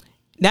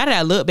 now that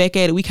I look back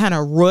at it, we kind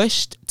of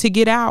rushed to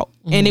get out.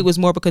 And it was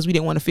more because we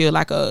didn't want to feel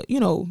like a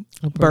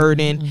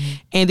burden.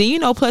 And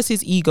then, plus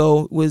his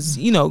ego was,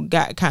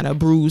 got kind of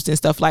bruised and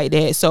stuff like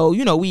that. So,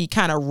 we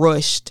kind of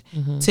rushed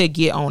to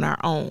get on our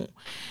own.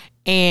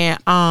 And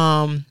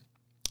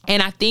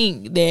I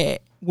think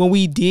that when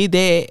we did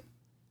that,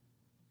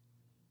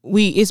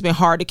 it's been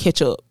hard to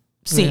catch up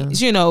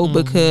since,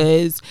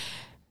 because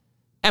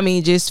I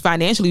mean, just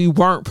financially, we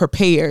weren't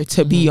prepared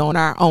to be on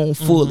our own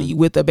fully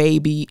with a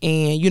baby.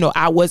 And,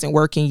 I wasn't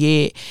working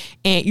yet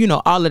and,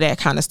 all of that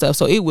kind of stuff.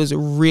 So it was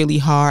really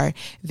hard.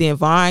 Then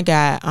Vaughn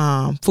got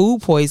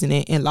food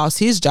poisoning and lost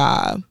his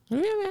job.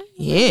 Really?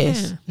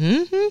 Yes.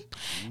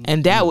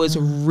 And that was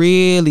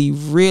really,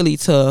 really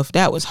tough.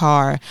 That was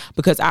hard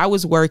because I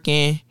was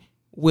working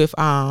with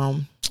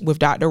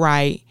Dr.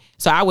 Wright.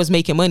 So I was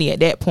making money at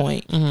that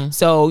point.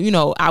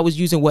 So, I was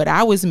using what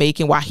I was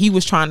making while he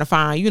was trying to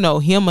find,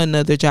 him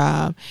another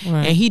job.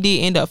 Right. And he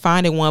did end up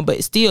finding one,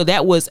 but still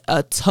that was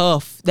a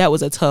tough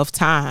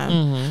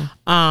time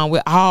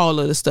with all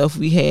of the stuff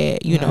we had,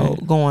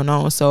 going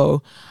on.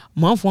 So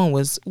month one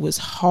was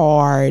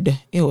hard.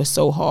 It was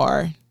so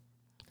hard.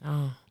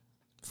 Oh.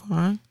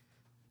 Fine.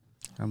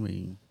 I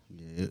mean,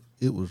 yeah,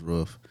 it was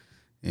rough.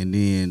 And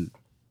then,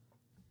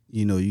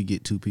 you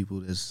get two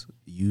people that's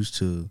used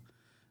to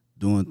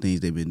doing things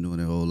they've been doing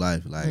their whole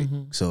life. Like,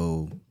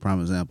 so, prime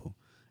example,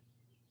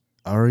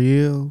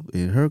 Ariel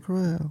and her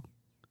crowd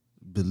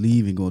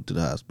believe in going to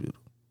the hospital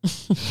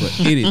for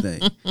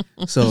anything.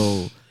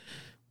 So,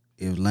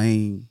 if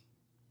Lane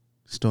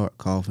start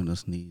coughing or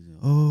sneezing,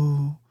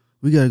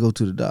 we got to go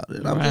to the doctor.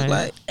 And I'm just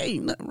like,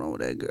 ain't nothing wrong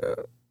with that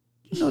girl.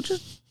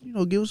 Just,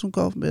 give her some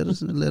cough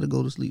medicine and let her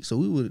go to sleep. So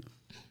we would,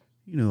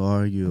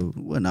 argue.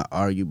 Well, not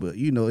argue, but,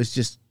 it's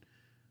just,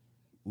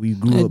 we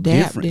grew up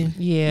different.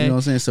 Yeah. You know what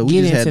I'm saying? So we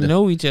getting just had to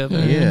know each other.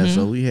 Yeah.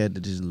 So we had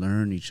to just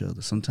learn each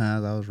other.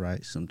 Sometimes I was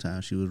right.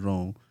 Sometimes she was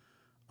wrong.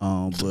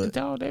 But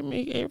that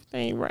make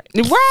everything right.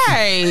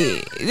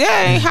 Right.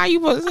 That ain't how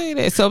you supposed to say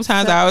that.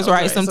 Sometimes I was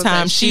right.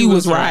 Sometimes she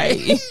was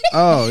right.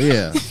 Oh,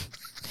 yeah.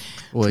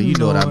 Well, you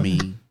know what I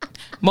mean.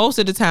 Most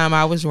of the time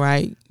I was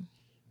right.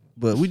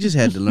 But we just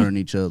had to learn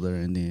each other,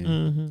 and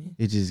then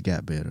it just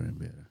got better and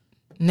better.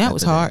 And that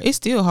was hard. It's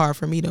still hard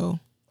for me, though.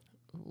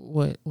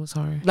 What was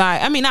hard?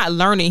 Like, I mean, not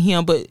learning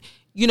him, but,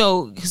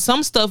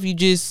 some stuff you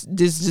just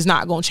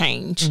not going to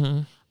change.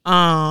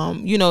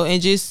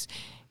 And just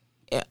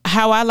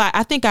how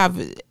I think I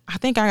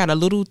got a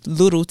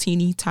little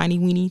teeny tiny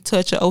weeny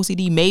touch of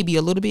OCD, maybe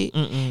a little bit.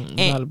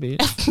 Not a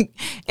bit.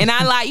 And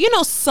I like,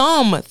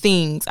 some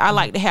things I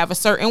like to have a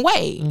certain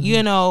way,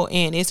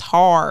 and it's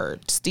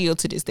hard still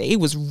to this day. It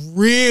was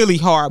really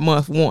hard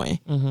month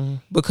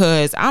one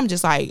because I'm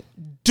just like,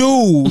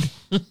 dude,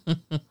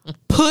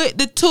 put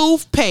the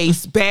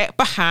toothpaste back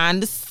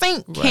behind the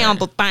sink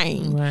handle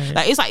thing. Right.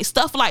 Like, it's like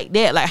stuff like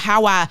that, like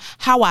how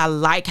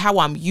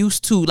I'm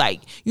used to,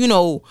 like,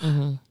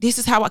 this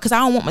is how because I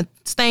don't want my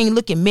stain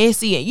looking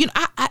messy, and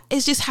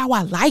it's just how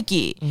I like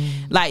it.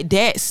 Like,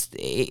 that's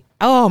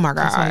oh my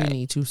god. That's why you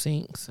need two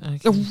sinks.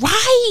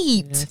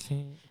 Right.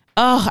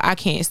 Oh, I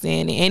can't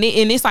stand it. And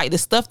it's like the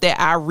stuff that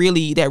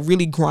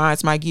really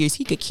grinds my gears,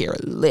 he could care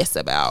less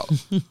about.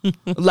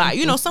 Like,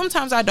 you know,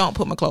 sometimes I don't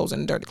put my clothes in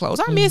the dirty clothes.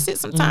 I miss it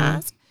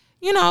sometimes,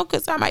 you know,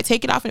 because I might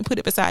take it off and put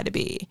it beside the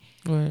bed.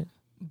 Right.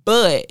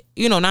 But,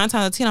 you know, 9 times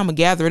out of 10, I'm going to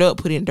gather it up,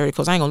 put it in dirty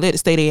clothes. I ain't going to let it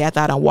stay there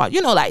after I done watch.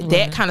 You know, like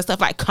that kind of stuff.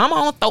 Like, come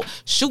on,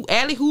 shoot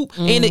alley hoop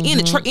in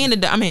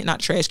the not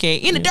trash can,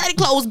 in the dirty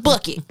clothes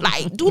bucket.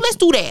 Like, let's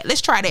do that.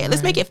 Let's try that.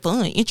 Let's make it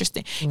fun,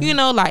 interesting. You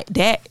know, like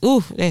that.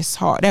 Ooh, that's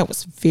hard. That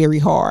was very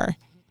hard.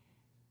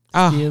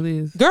 Still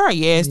is. Girl,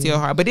 yeah, it's still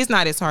hard, but it's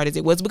not as hard as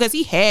it was because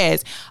he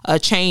has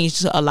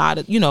changed a lot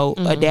of, you know,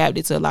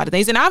 adapted to a lot of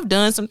things. And I've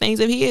done some things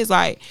of his,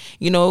 like,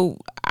 you know,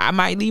 I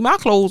might leave my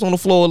clothes on the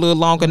floor a little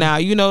longer now,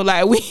 you know,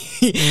 like we,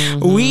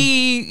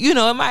 you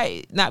know, it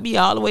might not be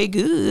all the way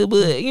good,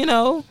 but, you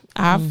know,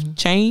 I've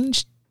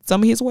changed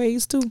some of his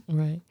ways too.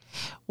 Right.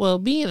 Well,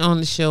 being on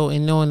the show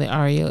and knowing that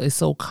Ariel is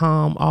so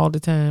calm all the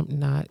time,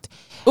 not.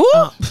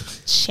 Ooh,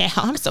 child,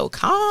 I'm so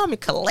calm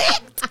and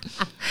collect.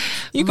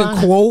 You can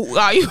quote,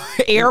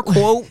 air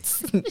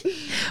quotes.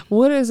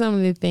 What are some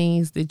of the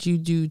things that you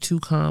do to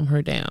calm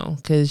her down?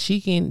 Because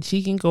she can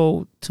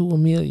go to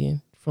 1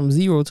 million, from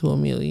 0 to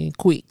 1 million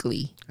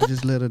quickly. I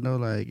just let her know,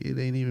 like, it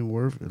ain't even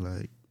worth it.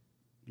 Like,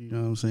 you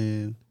know what I'm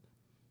saying?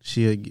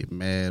 She'll get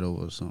mad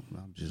over something.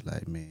 I'm just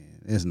like,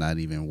 man, it's not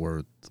even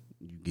worth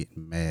you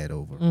getting mad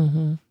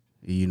over.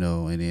 You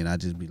know, and then I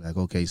just be like,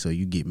 okay, so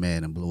you get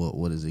mad and blow up.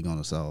 What is it going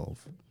to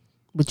solve?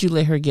 But you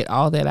let her get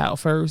all that out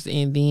first,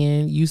 and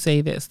then you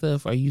say that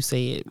stuff, or you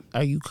say it,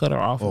 or you cut her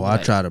off. Oh, I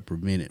try to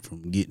prevent it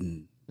from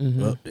getting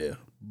up there,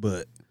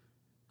 but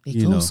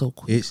it goes so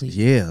quickly.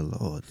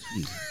 Lord.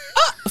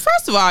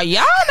 First of all,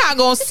 y'all not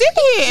gonna sit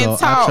here and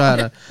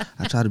talk.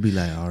 I try to be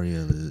like,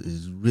 Ariel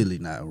is really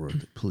not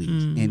worth it,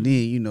 please. And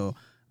then, you know,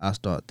 I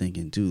start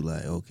thinking too,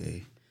 like,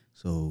 okay,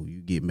 so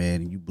you get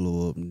mad and you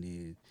blow up, and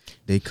then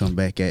they come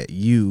back at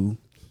you.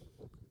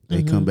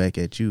 They come back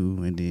at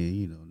you, and then,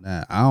 you know,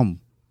 now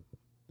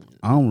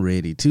I'm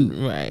ready too.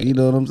 Right. You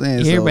know what I'm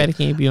saying? Everybody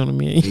can't be on 1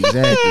 million.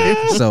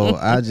 Exactly. So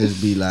I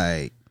just be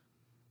like,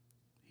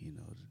 you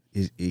know,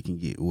 it can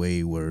get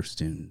way worse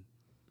than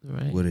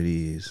what it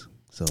is.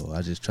 So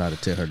I just try to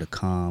tell her to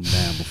calm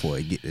down before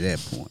it get to that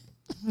point.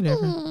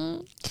 Whatever.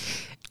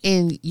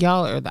 And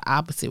y'all are the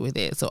opposite with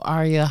that. So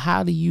Ariel,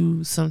 how do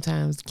you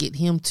sometimes get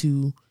him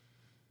to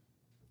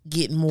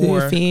get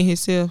more defend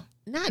himself?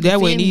 That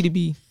would need to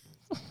be,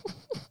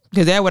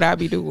 because that's what I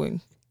be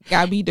doing.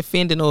 I be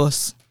defending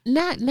us.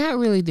 Not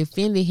really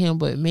defending him,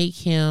 but make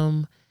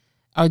him,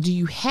 or do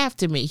you have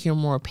to make him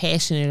more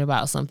passionate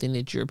about something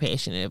that you're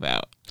passionate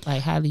about?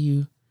 Like, how do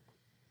you?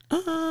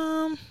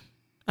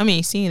 I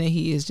mean, seeing that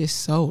he is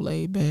just so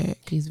laid back.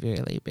 He's very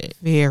laid back.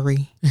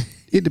 Very.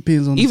 It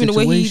depends on even the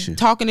way he's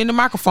talking in the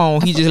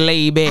microphone. He just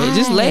laid back.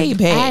 Just laid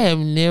back. I have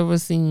never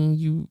seen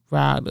you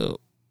riled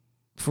up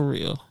for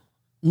real.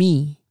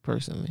 Me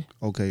personally.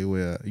 Okay,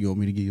 well, you want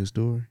me to give you a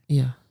story?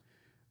 Yeah.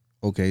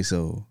 Okay,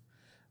 so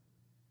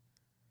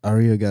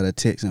Ariel got a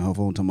text on her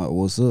phone talking about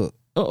what's up.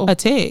 A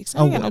text?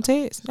 I ain't got no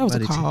text. That was a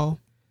call.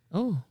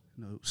 No,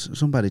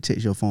 somebody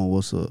text your phone,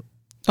 what's up?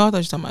 Oh, I thought you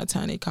were talking about the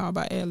time they called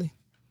by Ellie.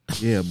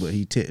 Yeah, but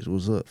he text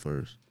what's up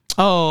first.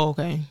 Oh,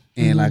 okay.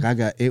 And like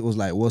it was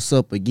like, what's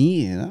up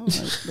again? I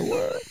was like, the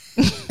world.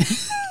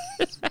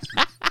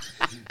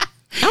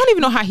 I don't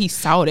even know how he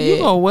saw that. You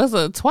know, what's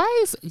up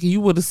twice? You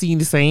would have seen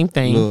the same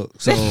thing.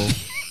 Look, so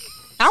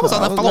I was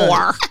on the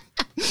floor.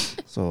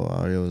 So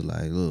Ariel was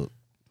like, look,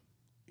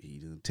 he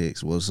didn't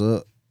text what's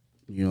up.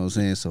 You know what I'm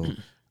saying? So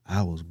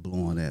I was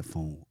blowing that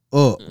phone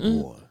up,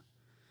 boy.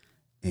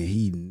 And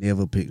he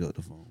never picked up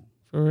the phone.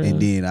 For real?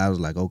 And then I was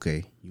like,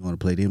 okay, you want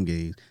to play them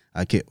games?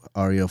 I kept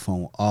Ariel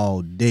phone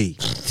all day.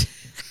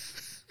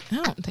 I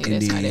don't think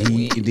that's how that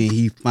went. And then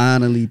he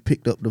finally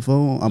picked up the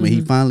phone. I mean,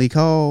 he finally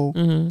called.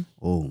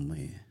 Oh,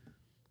 man.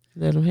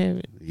 Let him have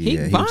it.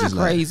 Yeah, he was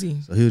crazy.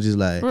 So he was just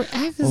like, oh,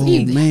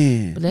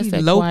 man. But that's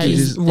that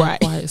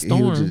quiet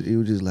storm. It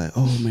was just like,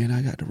 oh, man,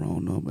 I got the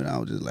wrong number. And I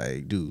was just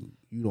like, dude,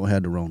 you don't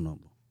have the wrong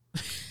number.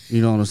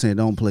 You know what I'm saying?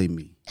 Don't play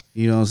me.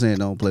 You know what I'm saying?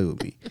 Don't play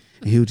with me.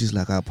 And he was just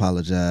like, I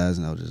apologize.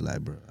 And I was just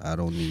like, bro, I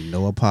don't need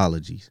no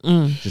apologies.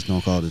 Just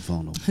don't call this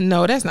phone number.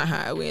 No, that's not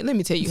how it went. Let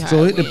me tell you how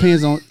so it went.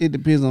 Depends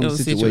on the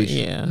situation.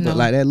 Yeah. But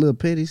like that little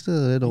petty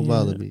stuff, that don't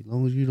bother me. As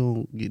long as you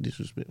don't get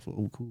disrespectful,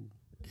 I'm cool.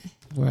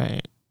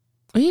 Right.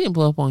 He didn't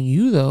blow up on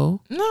you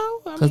though.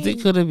 No, because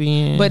it could have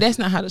been. But that's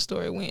not how the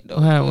story went though.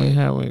 How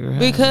went?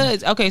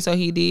 Because okay, so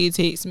he did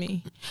text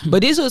me,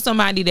 but this was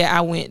somebody that I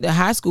went to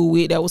high school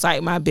with. That was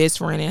like my best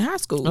friend in high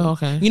school. Oh,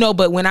 okay. You know,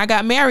 but when I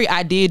got married,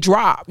 I did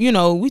drop. You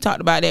know, we talked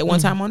about that one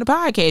time on the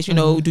podcast. You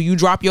know, do you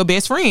drop your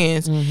best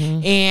friends?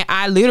 And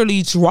I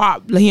literally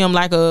dropped him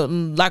like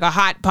a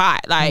hot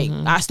pot. Like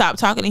I stopped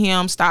talking to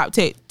him, stopped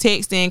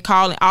texting,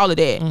 calling, all of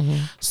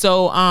that.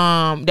 So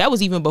that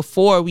was even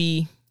before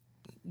we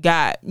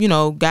got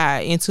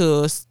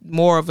into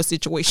more of a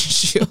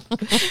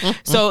situationship.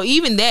 So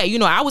even that, you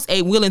know, I was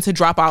willing to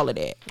drop all of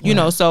that, you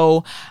know.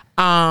 So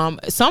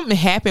something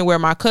happened where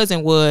my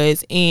cousin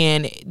was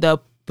and the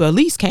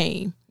police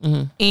came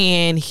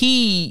and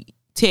he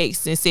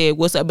texted and said,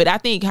 "What's up?" But I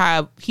think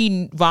how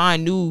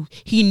Von knew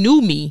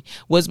me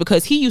was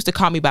because he used to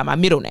call me by my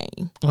middle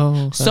name.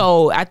 Oh, okay.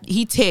 So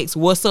he texts,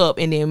 "What's up?"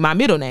 and then my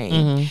middle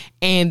name,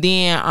 and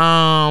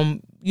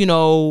then you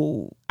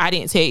know, I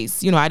didn't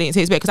text back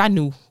because I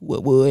knew who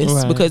it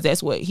was because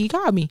that's what he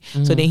called me.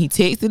 So then he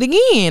texted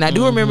again. I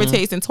do remember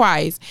texting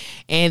twice.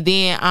 And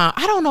then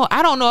I don't know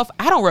if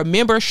I don't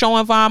remember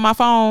showing Von my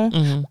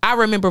phone. I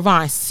remember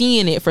Von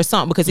seeing it for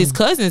something because his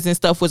cousins and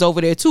stuff was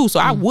over there too.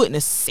 So I wouldn't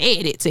have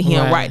said it to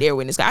him right there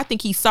when this guy. I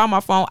think he saw my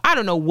phone. I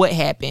don't know what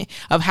happened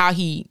of how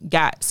he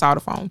saw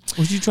the phone.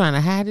 Was you trying to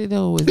hide it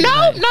though?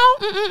 No,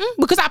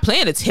 because I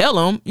planned to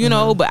tell him, you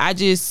know, but I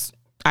just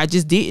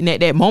didn't at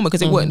that moment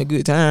because it wasn't a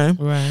good time.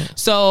 Right.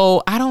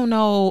 So I don't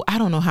know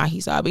how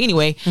he saw it. But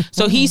anyway,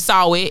 so he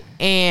saw it,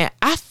 and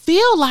I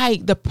feel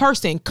like the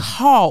person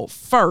called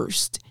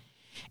first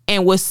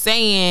and was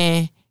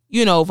saying,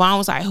 you know, Von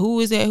was like, who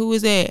is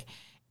that?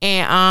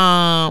 And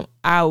I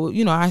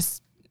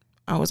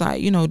was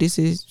like, you know, this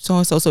is so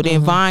and so. So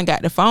then Von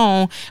got the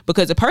phone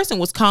because the person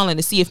was calling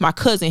to see if my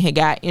cousin had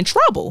got in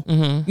trouble,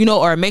 you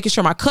know, or making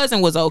sure my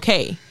cousin was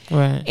okay.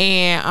 Right.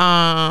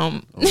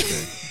 And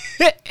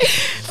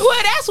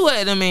well, that's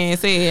what the man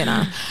said.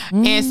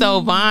 And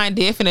so Von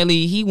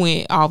definitely, he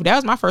went off. That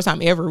was my first time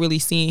ever really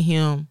seeing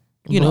him,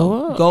 you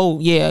know, go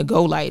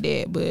like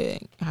that. But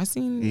I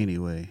seen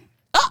anyway.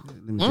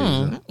 Let me tell you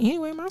something.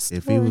 Anyway, my story.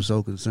 If he was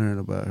so concerned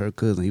about her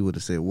cousin, he would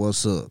have said,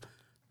 "What's up?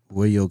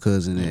 Where your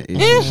cousin at?"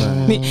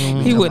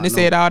 He wouldn't have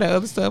said all that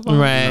other stuff.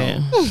 Right.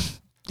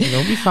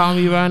 Don't be calling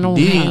me right on.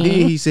 Then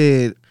he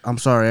said, "I'm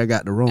sorry, I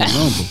got the wrong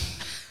number."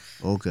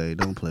 Okay,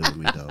 don't play with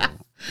me, dog.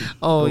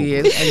 Oh yeah,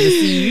 and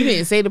see, you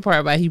didn't say the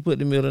part about he put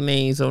the middle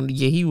names on.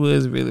 Yeah, he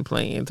was really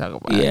playing. Talk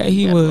about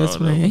he was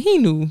playing. He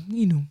knew.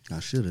 I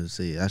should have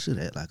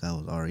act like I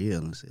was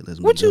Ariel and said,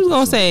 "Let's." What you was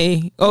gonna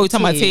say? Oh, you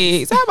talking about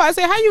Tiggs? So I was about to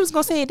say how you was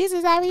gonna say this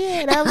is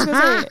Ariel. I was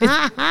gonna say.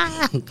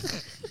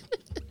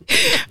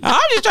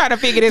 I'm just trying to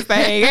figure this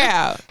thing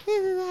out.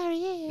 This is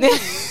Ariel.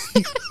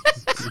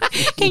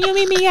 Can you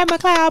meet me at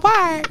McLeod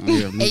Park?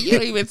 Yeah, and you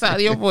don't even talk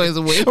your voice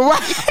away.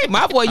 Right.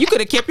 My boy, you could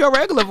have kept your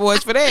regular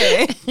voice for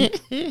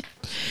that.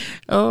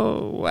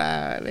 Oh,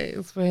 wow.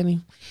 That's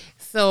funny.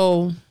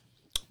 So,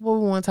 what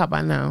we want to talk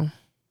about now?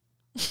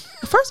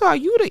 First of all,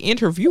 you the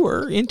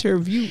interviewer.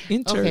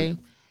 Okay.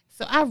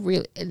 So,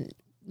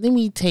 let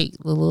me take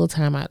a little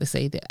time out to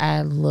say that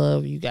I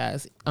love you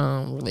guys'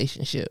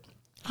 relationship.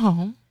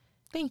 Oh,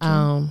 thank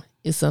you.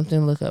 It's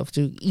something to look up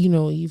to. You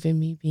know, even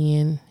me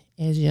being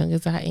as young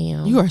as I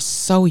am. You are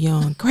so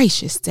young.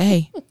 Gracious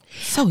day.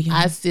 So young.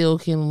 I still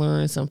can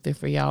learn something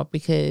for y'all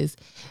because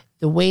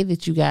the way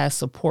that you guys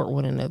support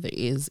one another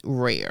is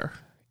rare,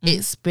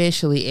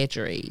 especially at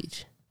your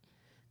age.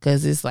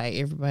 Because it's like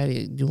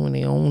everybody doing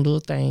their own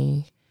little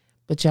thing.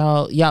 But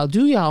y'all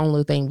do your own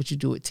little thing, but you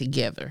do it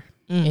together.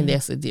 And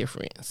that's the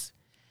difference.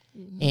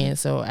 And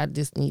so I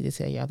just need to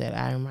tell y'all that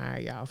I admire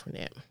y'all for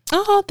that.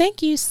 Oh,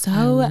 thank you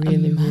so much.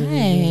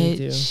 Really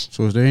do.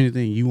 So is there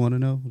anything you want to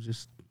know,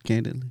 just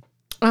candidly?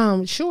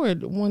 Sure.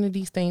 One of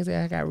these things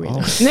that I got written.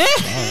 All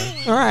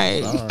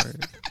right. Sorry.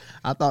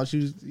 I thought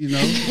you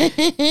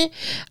know.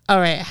 All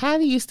right. How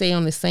do you stay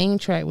on the same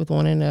track with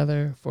one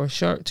another for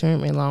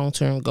short-term and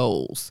long-term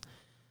goals?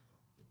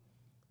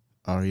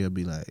 Aria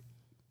be like,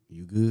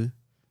 "You good?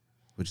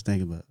 What you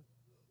think about?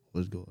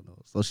 What's going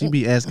on?" So she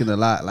be asking a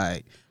lot,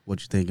 like,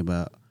 "What you think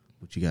about?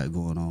 What you got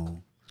going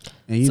on?"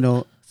 And you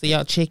know. So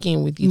y'all check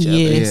in with each other.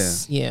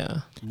 Yes.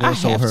 Yeah. I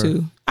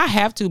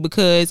have to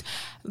because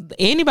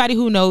anybody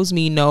who knows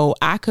me know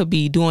I could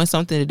be doing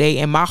something today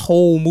and my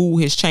whole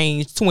mood has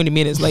changed 20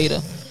 minutes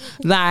later.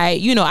 Like,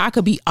 you know, I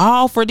could be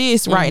all for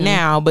this right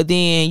now, but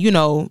then, you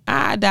know,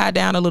 I die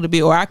down a little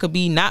bit, or I could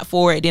be not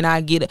for it. Then I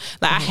get it.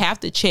 Like, I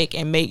have to check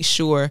and make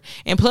sure.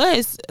 And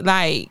plus,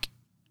 like,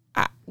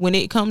 when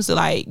it comes to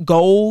like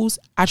goals,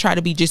 I try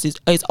to be just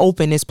as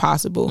open as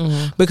possible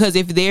because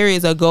if there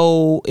is a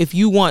goal, if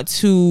you want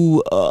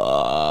to,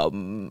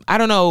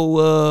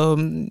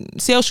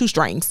 sell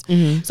shoestrings.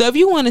 So if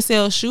you want to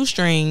sell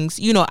shoestrings,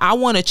 you know, I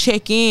want to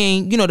check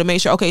in, you know, to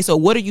make sure, okay, so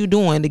what are you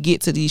doing to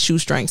get to these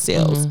shoestring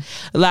sales?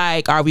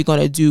 Like, are we going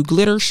to do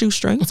glitter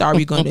shoestrings? Are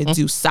we going to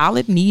do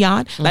solid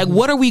neon? Like,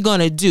 what are we going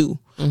to do?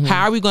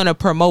 How are we going to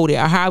promote it?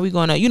 Or how are we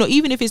going to, you know,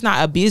 even if it's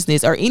not a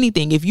business or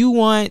anything, if you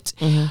want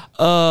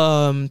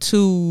what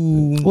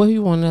if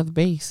you want another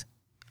base?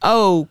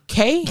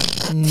 Okay.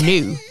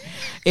 No.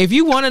 If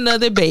you want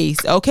another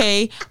base,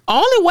 okay.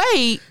 Only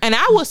way, and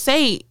I will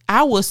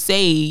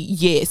say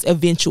yes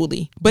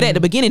eventually. But at the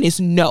beginning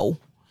it's no.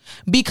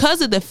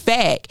 Because of the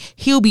fact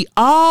he'll be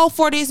all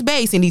for this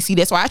base, and you see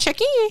that's why I check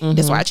in.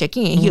 That's why I check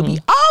in. He'll be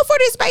all for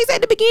this space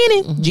at the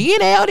beginning.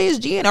 GNL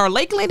this, or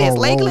Lakeland this,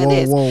 Lakeland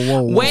this.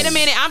 Whoa. Wait a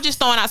minute, I'm just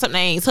throwing out something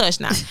I ain't touched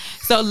now.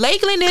 So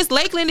Lakeland this.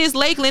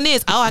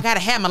 Oh, I gotta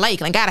have my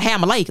Lakeland.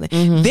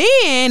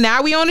 Then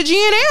now we on the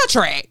GNL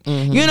track.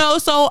 You know,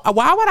 so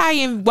why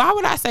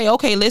would I say,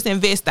 okay, let's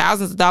invest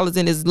thousands of dollars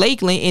in this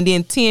Lakeland, and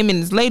then 10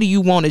 minutes later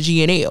you want a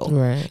GNL?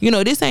 Right. You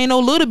know, this ain't no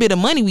little bit of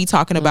money we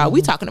talking about.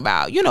 We talking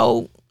about, you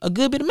know, a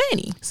good bit of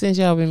money. Since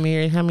y'all been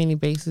married, how many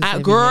bases?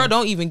 Girl,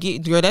 don't even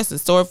get, girl, that's a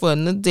story for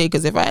another day.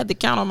 Because if I had to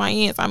count on my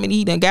hands how many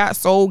he done got,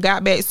 sold,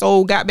 got back,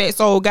 sold, got back,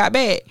 sold, got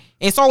back,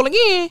 and sold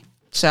again,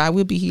 child,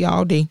 we'll be here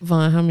all day.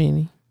 Vaughn, how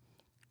many?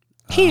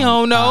 He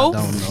don't know.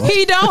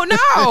 He don't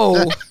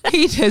know.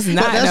 He does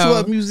not But that's know.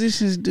 what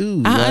musicians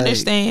do. I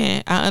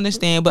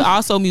understand. But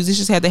also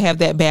musicians have to have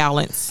that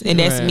balance. And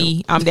that's Right.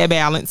 me. I'm that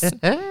balance.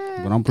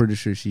 But I'm pretty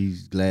sure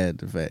she's glad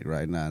the fact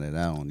right now that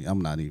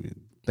I'm not even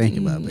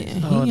thinking about it.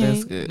 Oh, He that's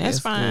ain't. good. That's That's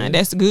fine. good.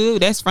 That's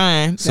good. That's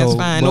fine. So, That's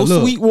fine. but No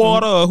look,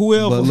 Sweetwater or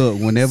whoever. But look,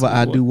 whenever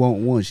I do want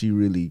one, she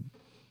really,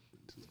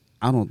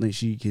 I don't think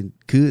she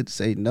could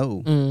say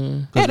no.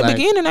 'Cause At the like,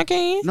 beginning, I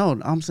can. No,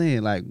 I'm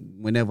saying like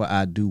whenever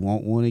I do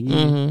want one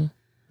again,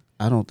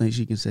 I don't think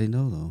she can say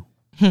no though.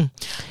 I'm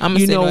gonna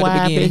You say know no at why the I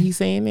bet beginning. he's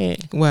saying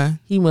that? Why?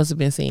 He must have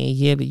been saying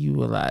yeah to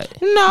you a lot.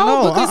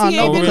 No, because he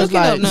ain't been because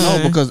looking up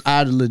none. no, because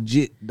I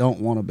legit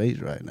don't want a bass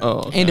right now. Oh,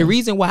 okay. And the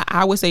reason why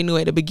I would say no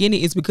at the beginning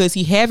is because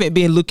he haven't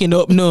been looking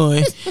up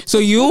none. So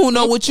you don't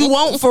know what you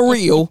want for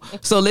real.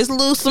 So let's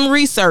do some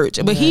research.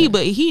 But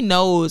he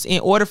knows in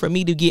order for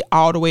me to get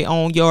all the way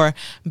on your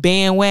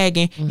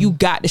bandwagon, you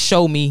got to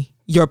show me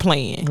your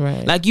plan.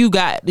 Right. Like you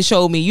got to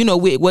show me, you know,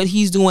 with what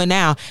he's doing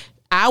now.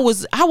 I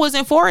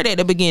wasn't for it at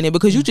the beginning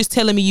because you just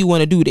telling me you want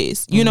to do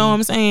this. You know what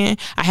I'm saying?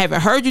 I haven't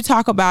heard you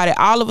talk about it.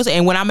 All of us,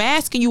 and when I'm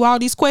asking you all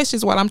these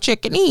questions while I'm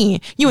checking in,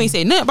 you ain't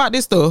saying nothing about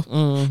this stuff.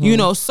 You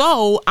know,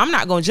 so I'm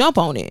not gonna jump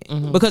on it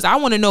because I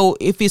want to know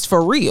if it's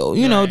for real.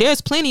 You know, there's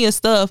plenty of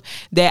stuff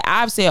that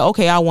I've said,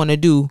 okay, I want to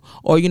do,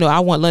 or you know, I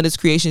want London's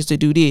Creations to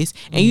do this,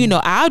 and you know,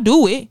 I'll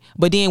do it.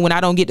 But then when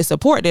I don't get the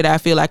support that I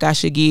feel like I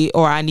should get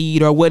or I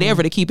need or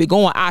whatever to keep it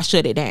going, I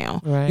shut it down.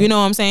 Right. You know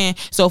what I'm saying?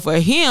 So for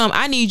him,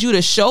 I need you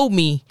to show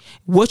me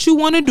what you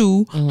want to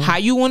do, how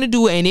you want to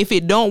do it, and if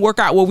it don't work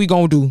out, what we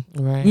gonna do?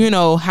 Right. You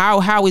know,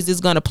 how is this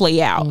gonna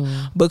play out?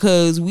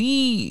 Because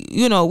we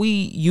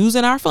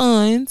using our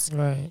funds,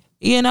 Right.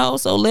 you know.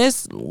 So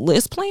let's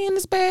plan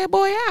this bad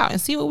boy out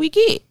and see what we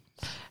get.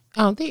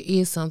 There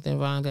is something,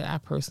 Vaughn, that I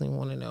personally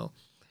want to know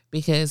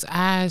because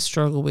I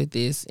struggle with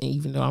this, and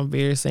even though I'm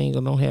very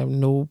single, don't have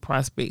no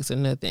prospects or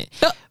nothing.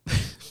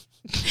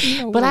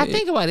 But I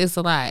think about this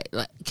a lot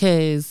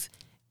because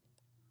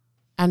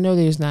I know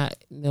there's not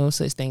no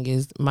such thing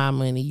as my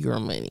money, your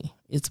money.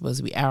 It's supposed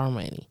to be our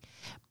money.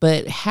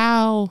 But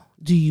how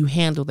do you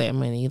handle that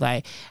money?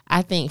 Like,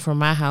 I think for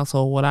my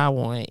household, what I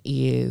want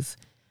is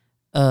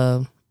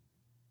a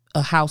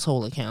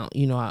household account.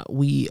 You know,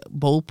 we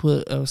both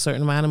put a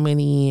certain amount of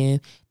money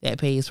in that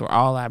pays for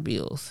all our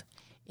bills.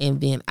 And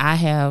then I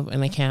have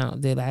an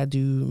account that I do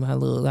my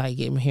little, like,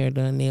 get my hair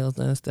done, nails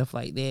done, stuff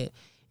like that.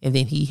 And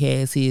then he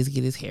has his,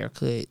 get his hair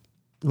cut,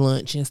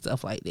 lunch and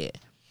stuff like that.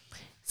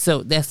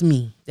 So that's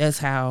me. That's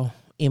how,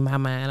 in my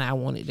mind, I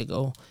want it to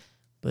go.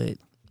 But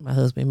my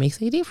husband may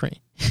say different.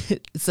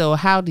 So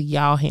how do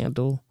y'all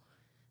handle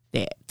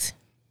that?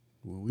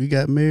 When we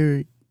got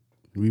married,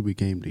 we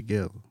became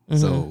together.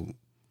 So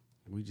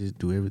we just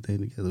do everything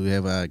together. We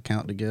have our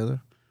account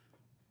together.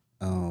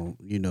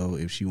 You know,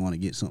 if she want to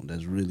get something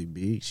that's really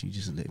big, she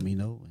just let me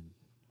know. And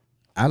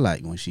I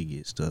like when she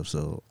gets stuff.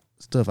 So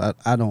stuff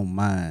I don't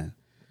mind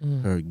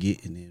her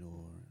getting it,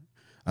 or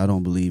I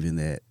don't believe in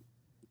that.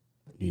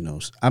 You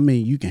know, I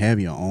mean, you can have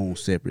your own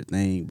separate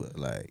thing, but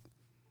like,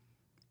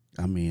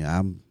 I mean,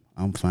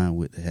 I'm fine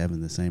with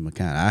having the same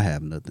account. I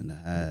have nothing to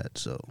hide,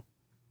 so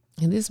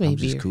And this may I'm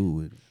be just cool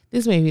with it.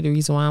 This may be the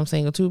reason why I'm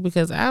single too,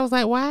 because I was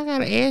like, why I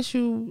gotta ask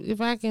you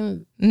if I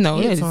can? No,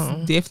 get that's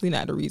some? definitely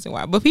not the reason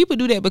why. But people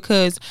do that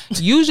because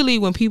usually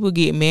when people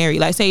get married,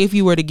 like say if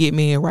you were to get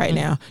married right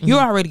now, you're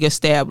already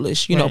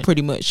established, you know, Right.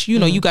 pretty much. You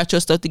know, you got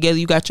your stuff together,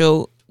 you got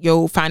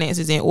your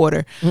finances in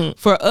order.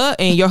 For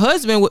and your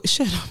husband would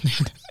shut up, man.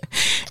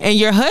 And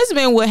your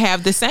husband would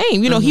have the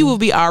same. You know, he would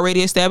be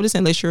already established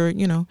unless you're,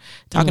 you know,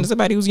 talking to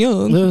somebody who's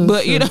young.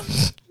 But you know.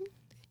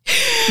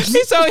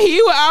 So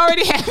he would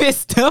already have his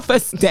stuff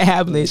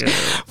established.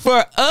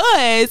 For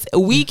us,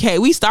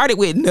 we started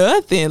with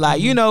nothing.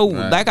 Like, you know,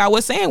 like I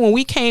was saying, when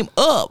we came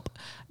up,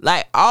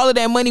 like all of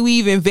that money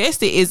we've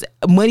invested is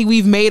money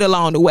we've made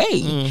along the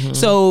way.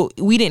 So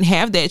we didn't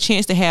have that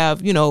chance to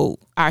have, you know,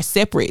 our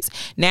separates.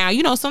 Now,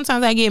 you know,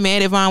 sometimes I get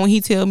mad at Vaughn when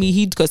he tell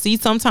me because he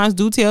sometimes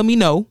do tell me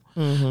no.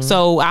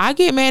 So I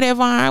get mad at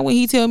Vaughn when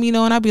he tell me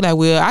no, and I be like,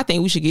 well, I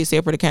think we should get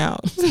separate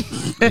accounts.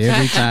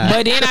 Every time.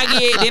 But then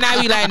I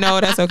be like,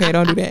 no, that's okay,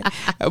 don't do that.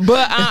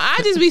 But I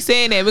just be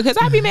saying that because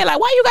I be mad like,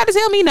 why you got to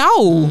tell me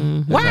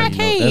no? Why I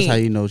can't? That's how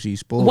you know she's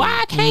spoiled.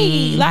 Why I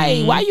can't?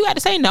 Like, why you got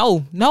to say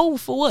no? No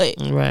for what?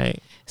 Right.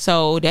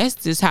 So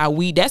that's how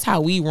we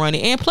run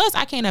it. And plus,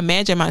 I can't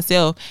imagine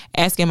myself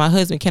asking my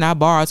husband, "Can I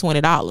borrow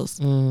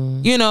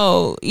 $20?" You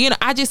know,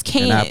 I just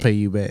can't. And I pay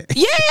you back.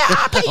 Yeah,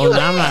 I pay you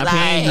back. I'm not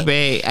paying you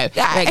back.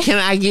 Like, can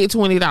I get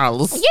 $20? Yeah,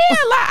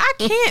 like I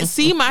can't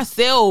see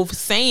myself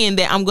saying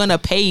that I'm gonna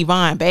pay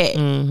Vaughn back.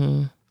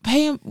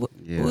 Pay him.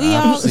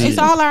 Yeah, It's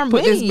all our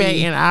Put money. this back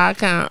in our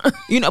account.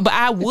 But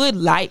I would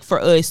like for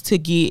us to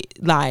get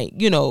like,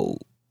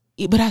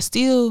 but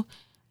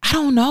I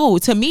don't know.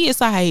 To me,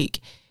 it's like,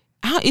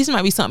 it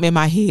might be something in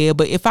my head,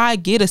 but if I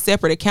get a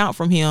separate account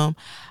from him,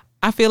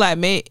 I feel like,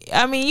 they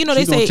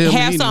say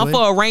have something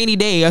for a rainy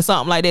day or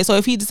something like that. So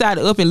if he decided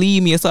to up and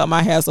leave me or something,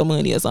 I have some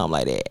money or something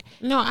like that.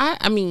 No,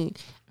 I mean,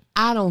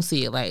 I don't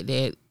see it like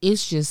that.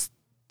 It's just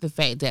the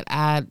fact that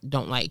I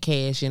don't like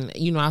cash, and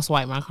I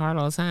swipe my card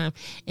all the time,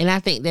 and I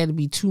think that'd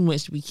be too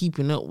much to be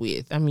keeping up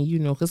with. I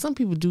mean, because some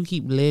people do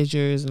keep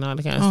ledgers and all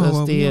that kind of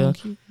stuff still.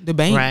 The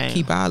bank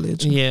keep our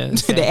ledger. Yeah,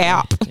 exactly. The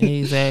app.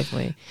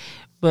 Exactly.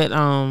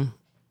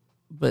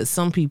 But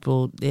some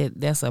people,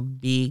 that's a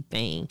big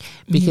thing,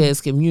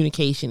 because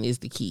communication is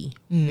the key.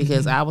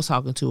 Because I was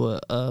talking to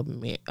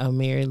a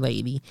married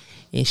lady,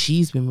 and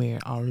she's been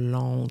married a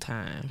long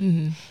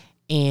time.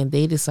 And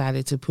they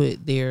decided to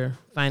put their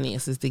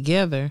finances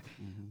together,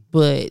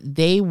 but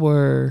they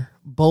were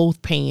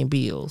both paying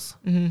bills.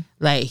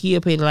 Like,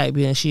 he'll pay the light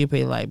bill and she'll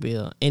pay the light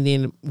bill, and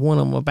then one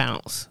of them will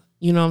bounce.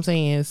 You know what I'm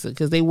saying?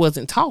 Because they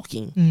wasn't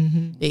talking.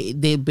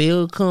 Their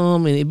bill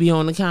come and it be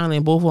on the counter,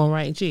 and both of them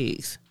write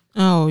checks.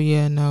 Oh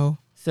yeah, no.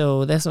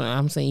 So that's what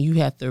I'm saying. You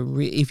have to,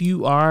 if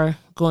you are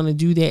going to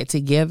do that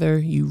together,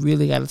 you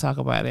really got to talk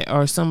about it,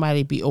 or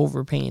somebody be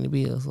overpaying the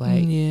bills.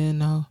 Like, yeah,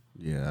 no.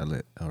 Yeah, I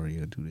let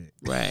Aria do that.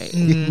 Right.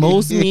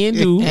 Most men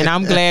do. And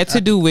I'm glad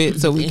to do it,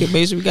 so we can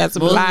make sure we got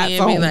some lights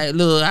on. Be like,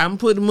 look, I'm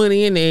putting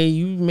money in there.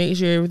 You make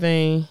sure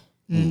everything.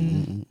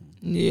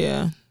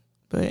 Yeah.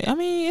 But I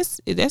mean,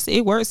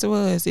 it works for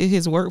us. It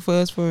has worked for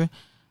us for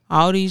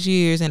all these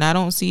years, and I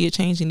don't see it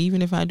changing.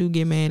 Even if I do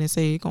get mad and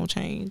say it's gonna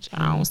change,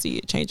 I don't see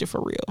it changing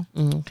for real.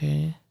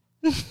 Okay.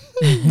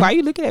 Why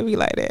you looking at me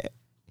like that?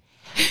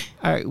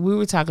 All right, we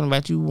were talking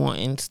about you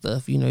wanting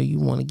stuff. You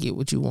want to get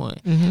what you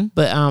want.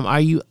 But are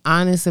you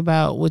honest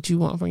about what you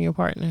want from your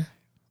partner?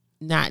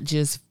 Not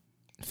just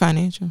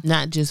financial,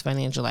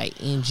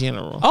 like in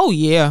general. Oh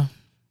yeah,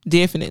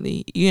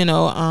 definitely.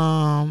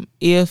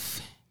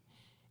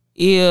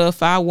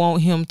 If I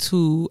want him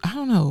to, I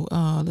don't know.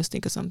 Let's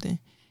think of something.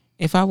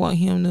 If I want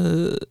him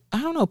to,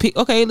 I don't know, pick.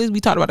 Okay, we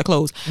talked about the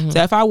clothes.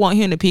 So if I want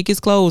him to pick his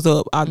clothes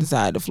up off the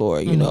side of the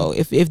floor,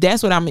 if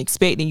that's what I'm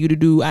expecting you to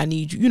do, I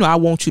need you. I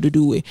want you to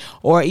do it.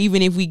 Or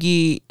even if we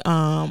get,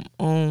 I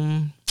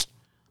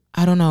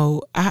don't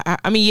know.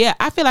 I mean, yeah.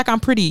 I feel like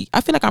I'm pretty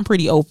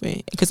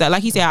open, because,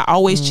 like he said, I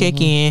always check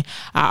in.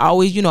 I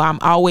always, I'm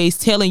always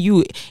telling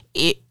you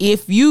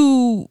if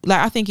you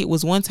like. I think it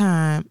was one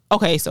time.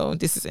 Okay, so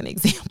this is an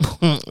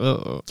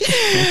example.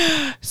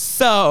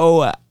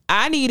 So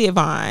I needed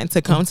Vaughn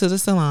to come to the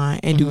salon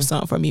and do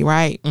something for me,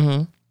 right?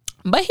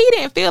 But he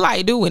didn't feel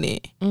like doing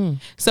it.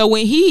 So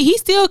when he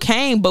still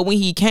came, but when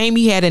he came,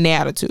 he had an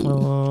attitude.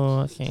 Oh,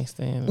 I can't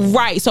stand that.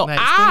 Right. So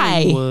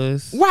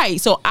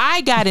So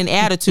I got an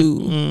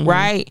attitude,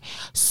 right?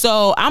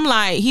 So I'm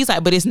like, he's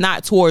like, but it's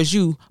not towards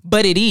you,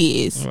 but it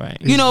is. Right.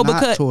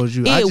 Because towards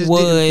you. It I just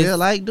was. didn't feel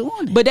like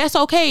doing it. But that's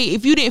okay.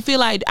 If you didn't feel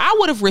like, I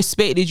would have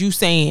respected you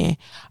saying,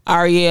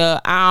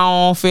 Aria, I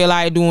don't feel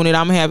like doing it.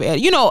 I'm gonna have,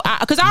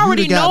 because I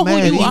already know who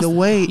you are. Either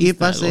way,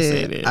 if I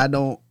said I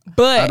don't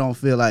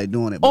feel like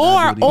doing it.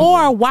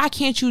 Or why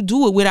can't you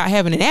do it without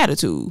having an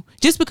attitude?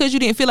 Just because you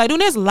didn't feel like doing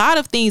it. There's a lot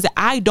of things that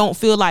I don't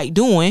feel like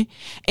doing,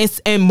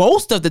 and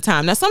most of the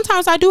time. Now,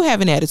 sometimes I do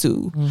have an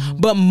attitude,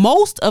 but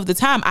most of the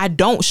time I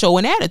don't show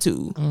an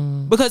attitude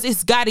because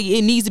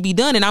it needs to be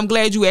done, and I'm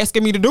glad you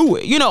asking me to do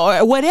it.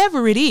 Or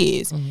whatever it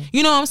is.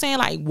 You know what I'm saying?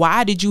 Like,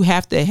 why did you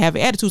have to have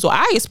an attitude? So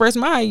I expressed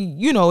mine.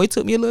 It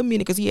took me a little minute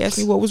because he asked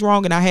me what was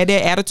wrong, and I had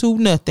that attitude,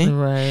 nothing.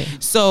 Right.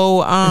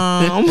 So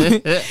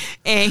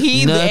and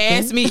he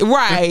asked me,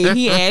 right?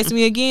 He asked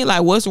me again,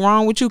 like, what's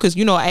wrong with you? Because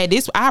at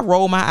this, I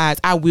roll my eyes.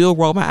 I will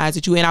roll my eyes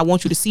at you, and I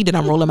want you to see that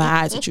I'm rolling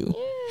my eyes at you.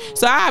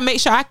 So I make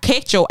sure I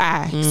catch your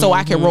eye so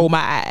I can roll my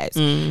eyes.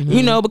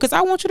 Because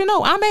I want you to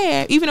know I'm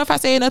mad. Even if I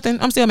say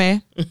nothing, I'm still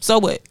mad. So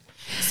what?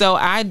 So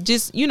I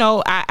just,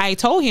 I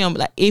told him,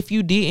 like, if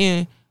you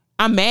didn't,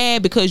 I'm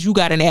mad because you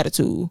got an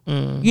attitude.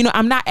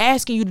 I'm not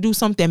asking you to do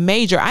something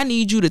major. I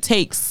need you to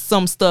take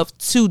some stuff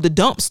to the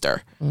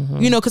dumpster,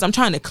 because I'm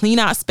trying to clean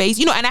out space,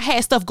 and I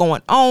had stuff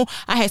going on.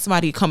 I had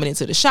somebody coming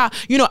into the shop.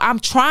 I'm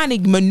trying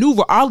to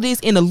maneuver all of this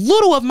in a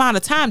little amount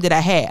of time that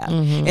I have.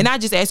 And I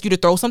just ask you to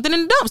throw something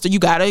in the dumpster. You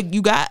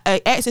got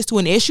access to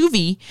an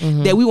SUV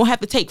that we won't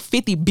have to take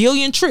 50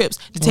 billion trips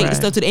to take the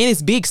stuff to the end.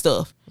 It's big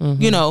stuff,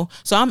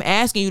 So I'm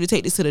asking you to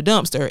take this to the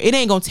dumpster. It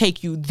ain't going to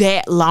take you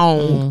that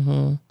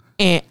long.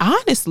 And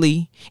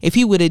honestly, if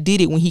he would have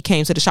did it when he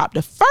came to the shop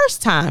the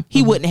first time,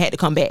 he wouldn't have had to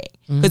come back.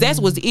 Because that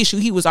was the issue.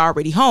 He was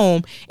already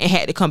home and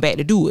had to come back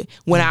to do it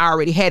when I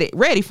already had it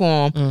ready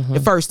for him the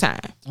first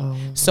time.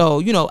 So,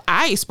 you know,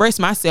 I express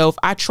myself.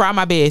 I try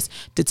my best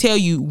to tell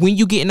you when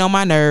you getting on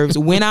my nerves,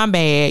 when I'm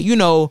mad, you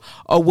know,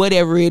 or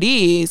whatever it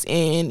is.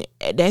 And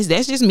that's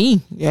just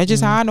me. That's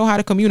just how I know how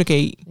to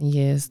communicate.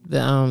 Yes.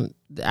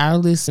 Our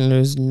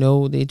listeners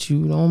know that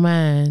you don't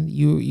mind.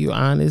 You're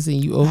honest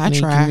and you openly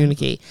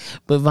communicate.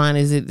 But Von,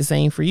 is it the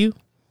same for you?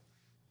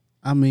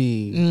 I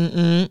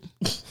mean,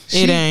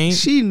 It ain't.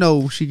 She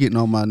knows she getting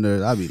on my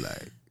nerves. I be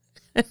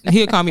like,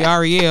 He'll call me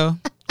Ariel.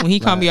 When he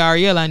call me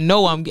Ariel, I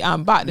know I'm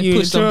about to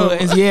push some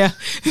buttons. Yeah.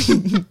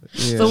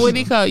 So what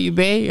he call you,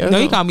 babe? No,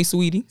 he call me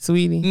Sweetie.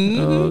 Sweetie.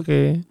 Oh,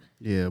 okay.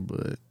 yeah,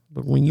 but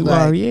when you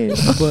are, yeah.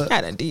 but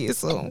I done did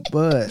so.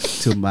 But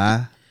to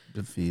my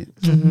defense,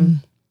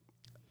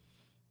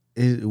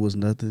 it was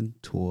nothing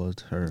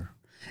towards her.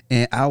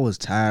 And I was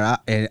tired.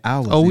 I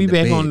was. Oh, we in the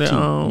back bed on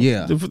the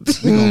yeah. We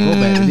gonna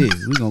go back to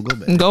this. We gonna go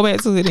back. Go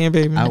back to it then,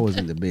 baby. I was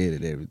in the bed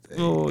and everything.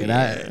 Oh, and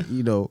yeah. I,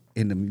 you know,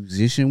 in the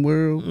musician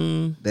world,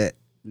 that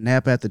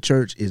nap at the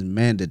church is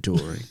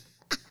mandatory.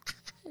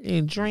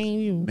 It drain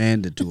you.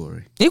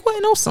 Mandatory. It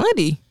wasn't no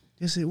Sunday.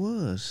 Yes, it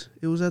was.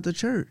 It was at the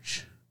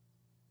church.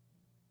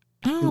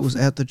 Oh. It was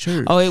at the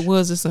church. Oh, it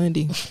was a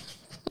Sunday.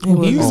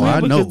 He Oh,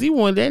 I know. because he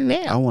wanted that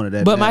nap. I wanted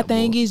that. But my nap,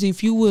 thing boy. is,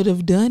 if you would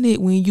have done it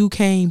when you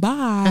came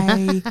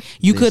by,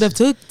 you could have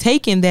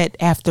taken that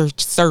after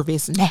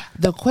service nap.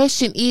 The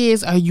question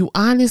is, are you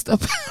honest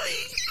about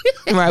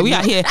it? Right? We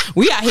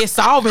out here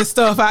solving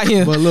stuff out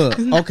here. But look,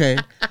 okay,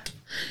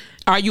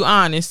 Are you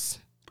honest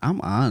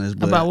I'm honest,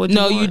 but About what you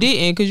No, want? you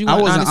didn't, because you I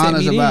weren't wasn't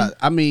honest at me about. then.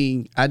 I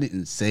mean, I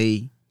didn't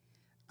say.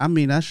 I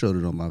mean, I showed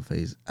it on my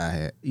face. I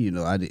had, you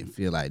know, I didn't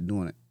feel like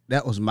doing it.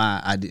 That was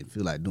I didn't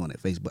feel like doing it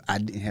face, but I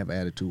didn't have an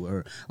attitude with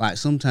her. Like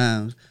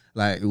sometimes,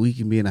 like we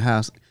can be in the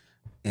house,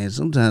 and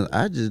sometimes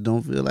I just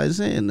don't feel like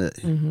saying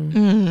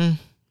nothing.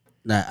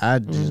 Like I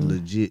just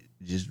legit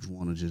just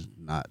want to just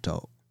not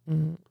talk.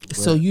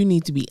 So you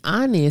need to be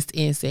honest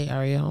and say,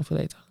 Ariel, I don't feel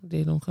like talking.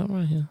 They don't come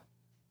around here.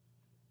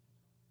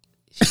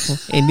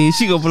 And then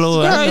she gonna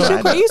blow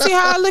up. Girl, you see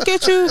how I look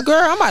at you, girl?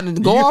 I'm about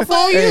to go off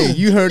on you. Hey,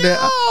 you heard that?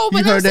 No,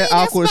 You but heard that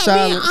awkward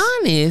silence?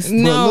 Honest. But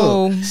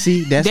No. look,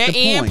 see, that's That the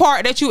end point.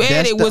 part that you That's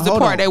added was the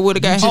hold part on. that would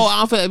have got You you. Oh, I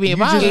don't feel like being You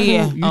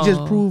bothered.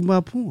 just Oh. proved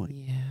my point.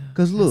 Yeah.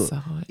 Cause look,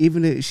 That's hard.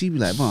 even if she be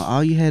like, "Mom,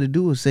 all you had to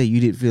do was say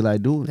you didn't feel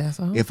like doing it." That's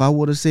all. If I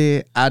would have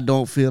said I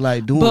don't feel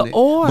like doing But it,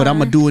 or- but I'm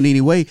gonna do it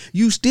anyway,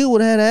 you still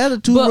would have had an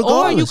attitude. But or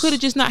regardless. you could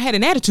have just not had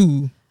an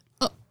attitude.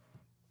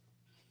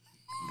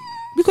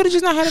 You could have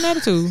just not had an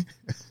attitude.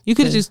 You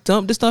could have just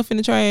dumped the stuff in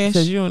the trash.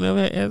 Because you don't never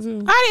have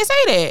attitude. I didn't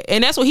say that.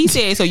 And that's what he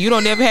said. So you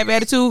don't never have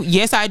attitude?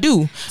 Yes, I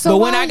do. So but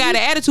when why I got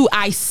you- an attitude,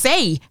 I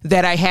say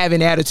that I have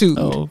an attitude.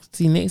 Oh,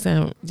 see, next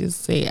time,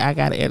 just say, I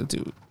got an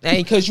attitude. And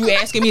because you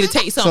asking me to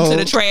take something So- to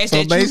the trash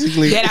so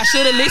basically- that I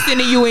should have listened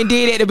to you and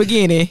did at the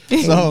beginning.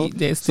 So,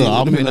 That's so still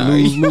I'm would've in a been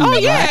lose lose. Oh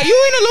yeah,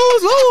 you in a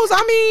lose-lose.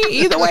 I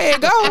mean, either way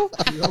it go.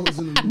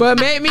 But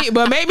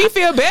make me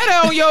feel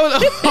better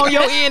on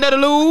your end of the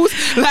lose.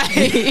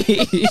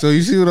 Like So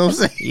you see what I'm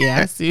saying? Yeah,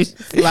 I see.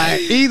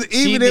 Like even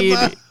She if did.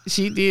 I,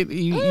 She did.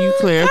 You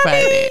clarified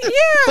that.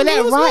 yeah, But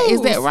that lose, right? Is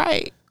lose. that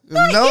right? no,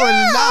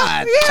 it's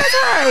not. Yeah, that's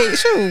right.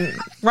 Shoot.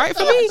 Right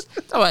for me.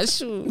 Oh,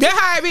 shoot. That's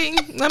how it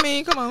be. I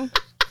mean, come on.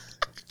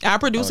 Our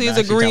producer now is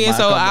she talking agreeing, about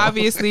so come on.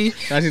 obviously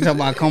Now she talking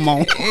about come on.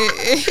 I'm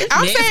Next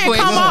saying question.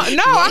 come on.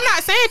 No, I'm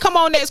not saying come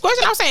on next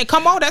question. I'm saying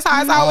come on. That's how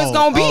it's always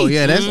gonna be. Oh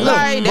yeah, that's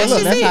like look, that's but look,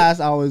 just that's it. how it's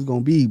always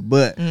gonna be.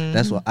 But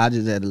that's what I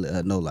just had to let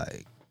her know.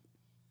 Like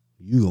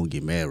you gonna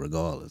get mad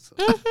regardless.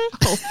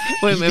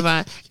 Wait a minute,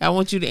 Vine. I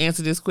want you to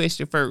answer this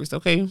question first,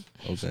 okay?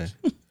 Okay.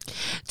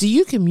 Do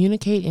you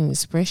communicate and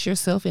express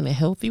yourself in a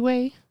healthy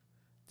way?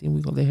 Then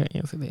we're gonna let her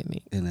answer that,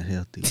 Nick. In a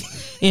healthy way.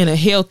 In a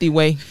healthy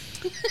way.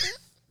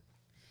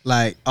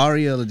 Like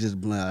Ariella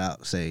just blunt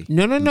out say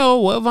No.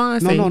 What Vaughn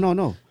say?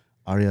 No.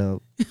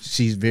 Ariel,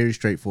 she's very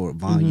straightforward.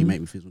 Vaughn, you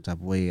make me feel some type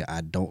of way. I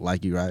don't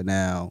like you right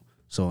now.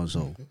 So and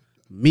so.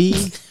 Me,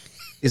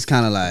 it's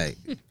kind of like,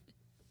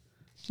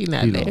 She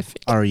not you know,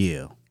 laughing.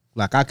 Ariel.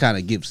 Like I kind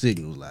of give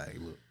signals. Like,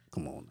 look,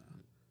 come on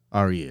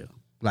now, Ariel.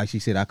 Like she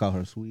said, I call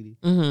her sweetie.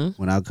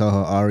 When I call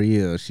her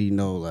Ariel, she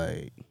know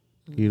like,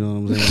 you know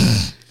what I'm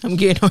saying? I'm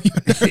getting on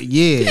your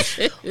Yeah.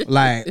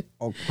 Like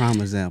a prime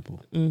example.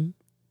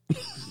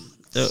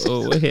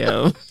 Oh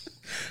hell.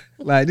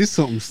 Like this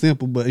something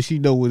simple, but she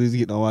know what is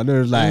getting on my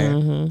nerves. Like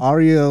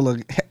Ariel,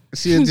 like,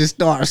 she'll just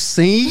start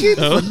singing.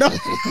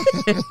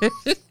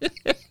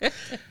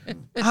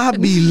 I'll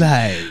be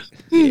like,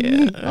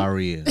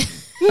 Ariel.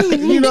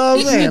 You know what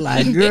I'm saying?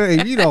 Like, girl,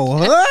 if you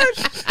don't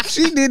hush,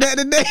 she did that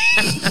today.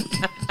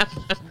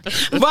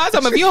 But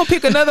if you don't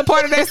pick another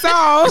part of that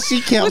song,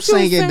 She kept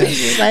singing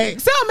that. Like,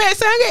 some man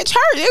sang at church.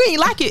 It ain't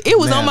like it. It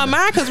was on my Man.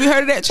 mind because we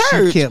heard it at she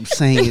church. kept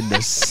singing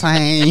the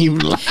same.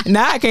 Like,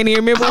 Now I can't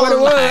even remember what it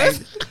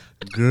was.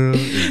 girl,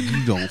 if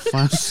you don't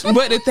find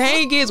But the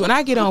thing is, when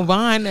I get on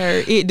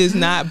Viner, it does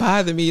not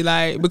bother me,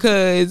 like,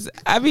 because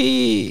I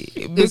mean,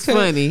 It's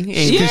funny.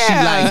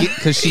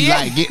 because she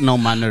like getting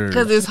on my nerves.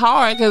 Because it's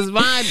hard. Because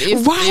mine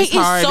is right, it's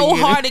hard so to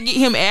get hard to get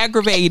him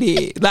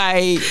aggravated.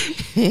 Like,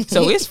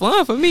 so it's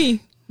fun for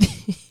me. I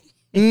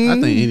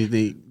think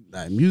anything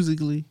like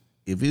musically,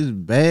 if it's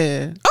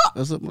bad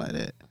or something like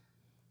that.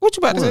 What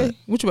you about to What? say?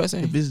 What you about to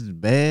say? If it's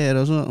bad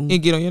or something, It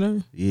get on your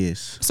nerve.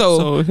 yes.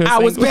 So I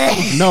was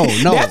bad. No.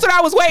 That's what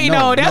I was waiting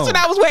No, on. That's no. what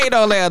I was waiting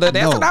on, Leather.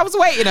 That's No. what I was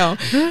waiting on.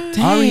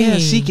 Ariel,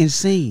 she can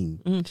sing,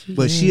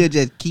 but she'll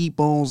just keep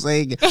on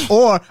singing,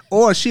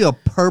 or she'll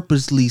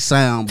purposely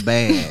sound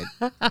bad.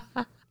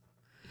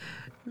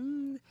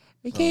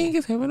 The king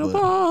is having a but-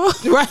 ball.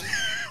 Right.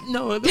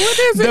 No, what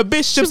is it? The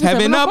bishop's She was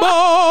having having a a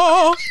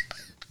ball.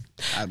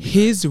 I be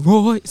His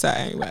Royce. I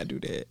ain't about to do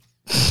that.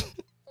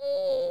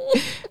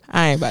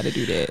 I ain't about to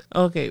do that.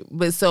 Okay,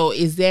 but so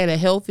is that a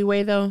healthy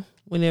way though?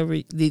 Whenever,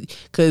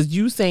 because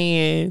you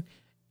saying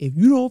if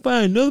you don't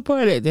find another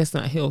part of that, that's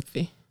not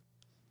healthy.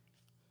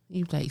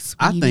 You like,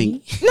 I sweetie?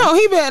 think No,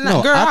 he better not.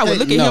 No, Girl, I would think-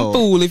 look at no. him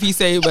fool if he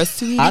say, but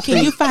sweetie, I can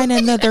think- you find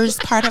another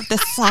part of the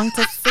song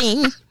to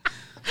sing?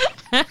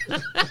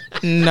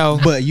 No.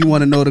 But you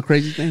want to know the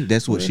crazy thing?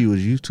 That's what she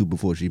was used to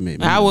before she met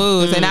me. I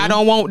was, and I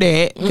don't want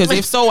that. Because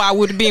if so, I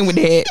would have been with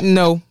that.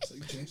 No.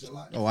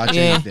 Oh, I Yeah.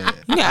 changed that.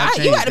 Yeah,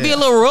 I you got to be a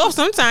little rough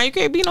sometimes. You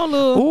can't be no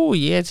little. Oh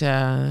yeah,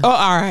 child. Oh,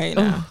 all right.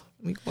 Now.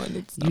 We going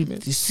to stop You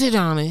it. just sit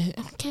on it.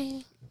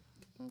 Okay,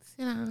 sit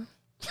down.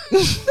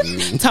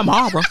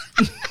 Tomorrow.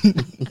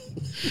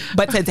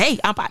 But today,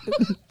 I'm about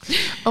to.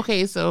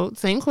 Okay, so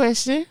same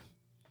question.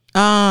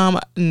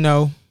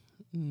 No.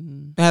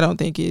 I don't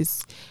think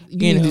it's,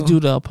 You need know, to do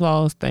the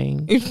applause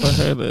thing for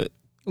her to.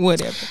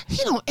 whatever. He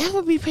don't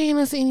ever be paying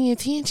us any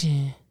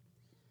attention.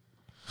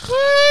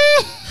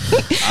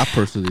 I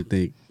personally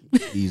think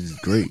he's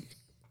great.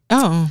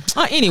 Oh,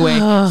 anyway.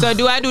 So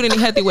do I do it in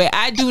a healthy way?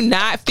 I do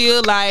not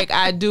feel like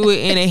I do it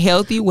in a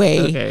healthy way.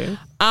 Okay,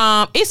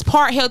 It's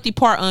part healthy,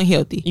 part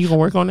unhealthy. you gonna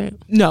work on that?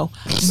 No,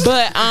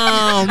 but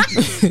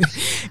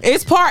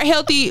it's part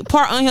healthy,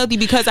 part unhealthy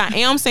because I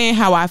am saying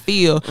how I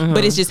feel,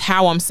 but it's just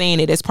how I'm saying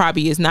it. That's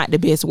probably is not the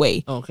best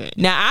way. Okay.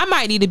 Now I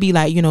might need to be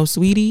like,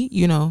 sweetie,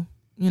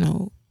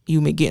 you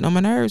been getting on my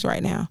nerves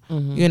right now.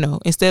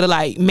 Instead of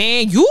like,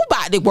 man, you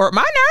about to work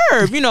my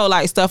nerve,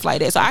 like stuff like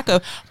that. So I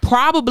could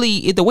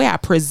probably, the way I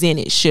present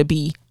it should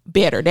be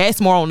better.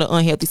 That's more on the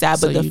unhealthy side.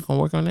 So But you gonna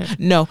work on that?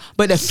 no,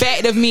 but the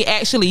fact of me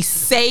actually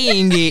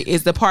saying it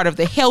is the part of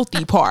the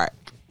healthy part.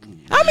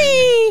 I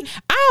mean,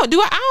 I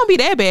don't be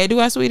that bad, do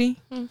I, sweetie?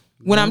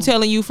 When I'm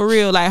telling you for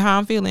real, like how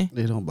I'm feeling.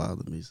 They don't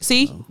bother me.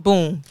 See, No.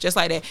 boom, just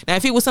like that. Now,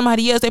 if it was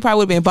somebody else, they probably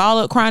would have been ball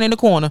up crying in the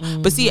corner.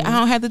 But see, I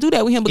don't have to do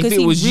that with him because If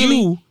it he was really.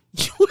 you,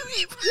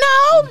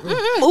 No,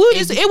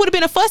 it would have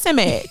been a fussing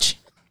match.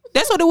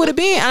 That's what it would have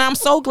been, and I'm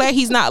so glad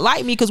he's not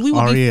like me because we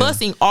would be Ariel.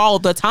 fussing all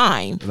the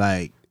time.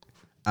 Like,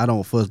 I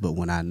don't fuss, but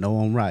when I know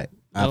I'm right,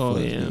 I Oh,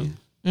 fuss. yeah.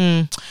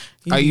 then.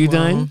 Are you Well,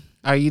 done?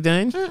 Are you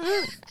done?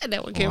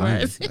 That one came Oh, I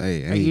out. ain't-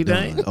 hey, I Are ain't you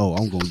done. done? Oh,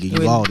 I'm gonna give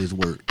you all this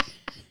work.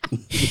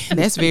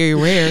 That's very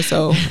rare.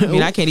 So I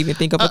mean, I can't even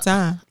think of a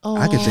time.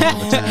 I can think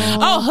of a time.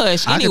 Oh,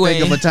 hush. I can Anyway,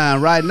 think of a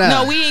time right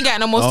now. no, we ain't got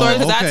no more stories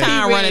because okay. our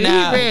time He running ready,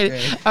 he out. ready.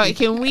 Okay. All right,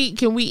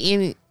 can we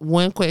end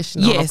one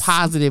question on a Yes.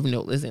 positive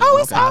note? Let's end Oh, on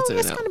a it's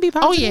positive note. gonna be Oh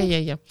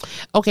positive. yeah.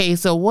 Okay,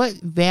 so what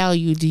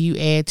value do you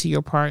add to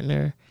your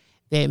partner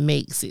that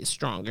makes it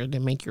stronger, that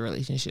make your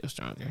relationship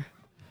stronger?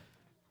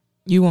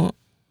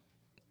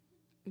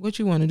 What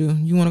you want to do?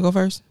 You want to go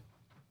first?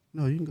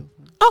 No, you can go.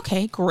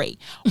 Okay, great.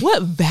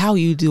 What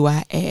value do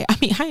I add? I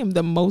mean, I am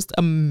the most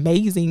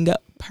amazing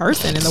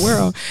person in the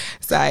world.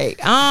 It's like,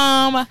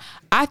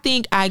 I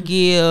think I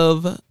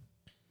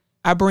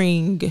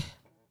bring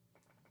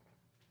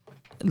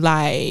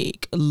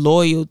like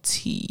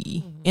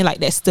loyalty and like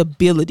that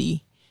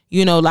stability,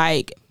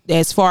 like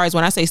as far as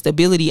when I say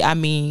stability, I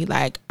mean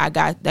like I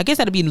guess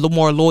that'd be a little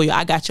more loyal.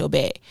 I got your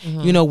back.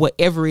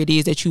 Whatever it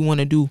is that you want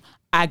to do,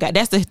 I got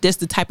that's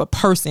the type of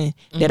person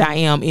that I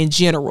am in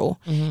general.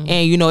 And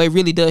it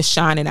really does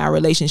shine in our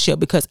relationship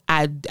because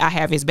I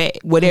have his back.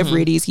 Whatever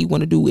it is he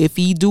want to do. If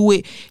he do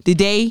it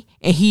today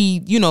and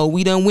he,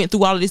 we done went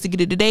through all of this to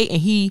get it today and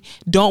he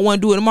don't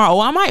want to do it tomorrow.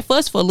 I might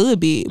fuss for a little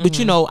bit, but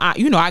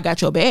I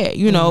got your back.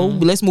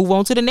 Let's move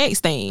on to the next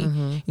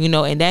thing.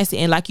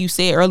 And like you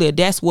said earlier,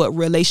 that's what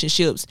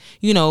relationships,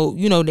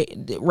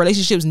 the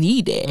relationships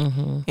need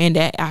that. And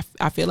that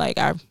I feel like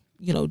I,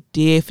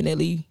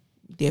 definitely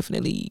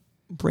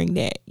bring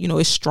that.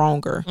 It's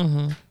stronger.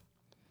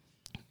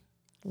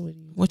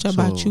 What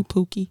about So- you,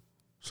 Pookie?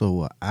 So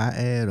what I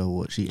add or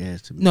what she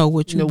adds to me? No,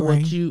 what you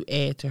bring? What you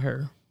add to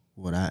her?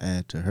 What I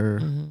add to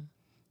her,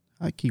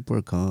 I keep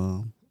her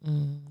calm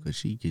because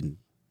she can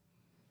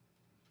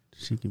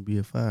be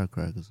a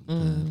firecracker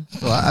sometimes.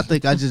 So I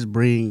think I just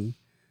bring,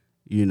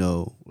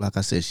 like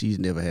I said, she's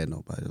never had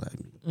nobody like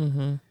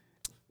me,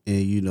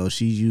 and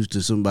she's used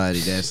to somebody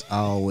that's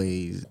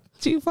always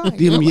Too fine.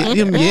 them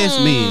yes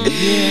men.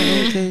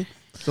 Yeah, okay.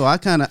 So I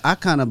kind of,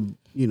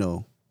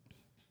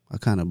 I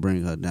kind of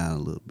bring her down a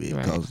little bit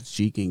because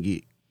she can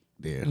get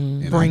there.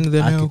 And Bring the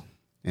no.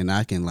 And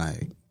I can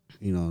like,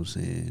 you know what I'm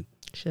saying?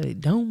 Shut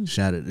it down.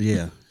 Shut it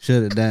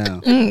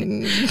down.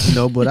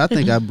 But I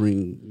think I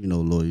bring,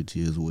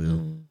 loyalty as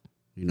well.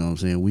 You know what I'm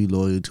saying? We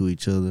loyal to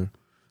each other.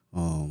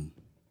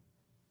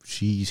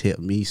 She's helped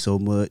me so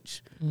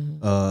much.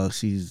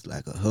 She's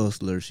like a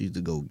hustler. She's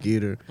the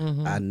go-getter.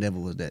 I never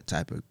was that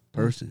type of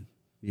person.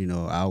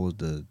 I was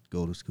the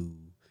go to school,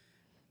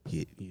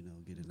 get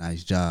a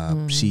nice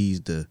job.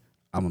 She's the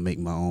I'm gonna make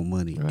my own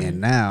money. Right.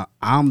 And now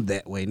I'm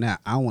that way now.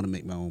 I want to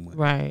make my own money.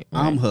 Right.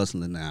 I'm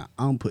hustling now.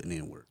 I'm putting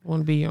in work.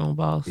 Want to be your own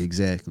boss.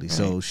 Exactly. Right.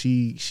 So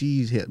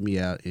she's helped me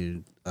out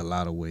in a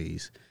lot of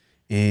ways.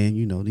 And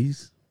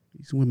these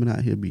women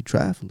out here be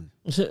trifling.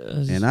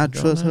 And I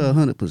trust her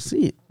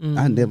 100%.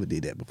 I never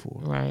did that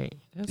before. Right.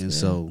 That's good.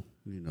 So,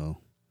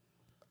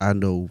 I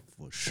know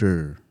for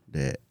sure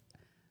that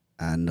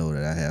I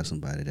have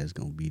somebody that's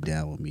gonna be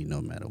down with me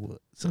no matter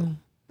what. So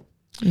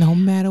no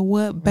matter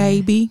what,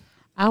 baby.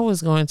 I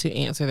was going to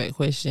answer that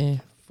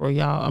question for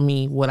y'all. I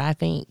mean, what I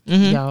think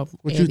y'all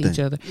at each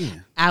other. Yeah.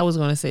 I was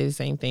going to say the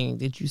same thing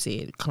that you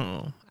said,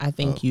 calm. I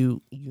think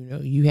you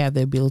have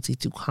the ability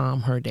to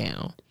calm her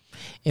down.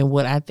 And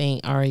what I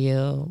think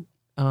Ariel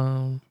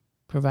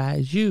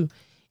provides you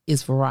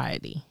is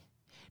variety.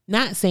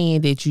 Not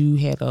saying that you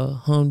had a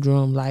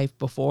humdrum life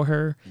before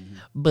her,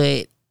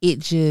 but it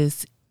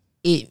just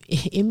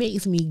it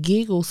makes me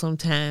giggle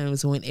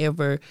sometimes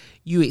whenever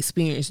you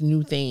experience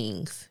new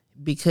things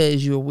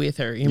because you're with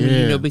her. I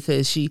mean,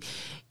 because she,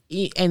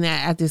 and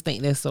I just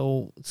think that's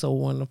so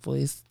wonderful.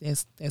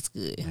 That's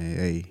good.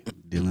 Hey,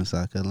 Dillon,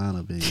 South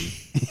Carolina, baby.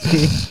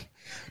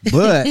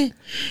 But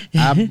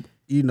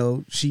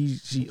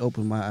she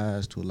opened my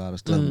eyes to a lot of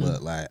stuff.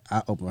 But like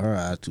I opened her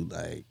eyes to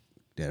like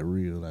that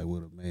real, like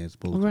what a man's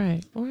supposed to.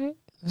 Right. Boy.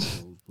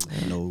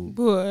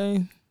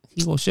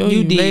 He gonna show you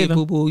you did, later.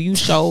 Boo boo. You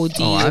showed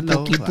did. I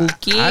know.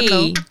 I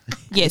know.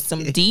 Yes,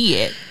 some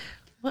did.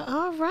 Well,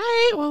 all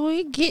right. Well,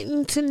 we're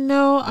getting to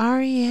know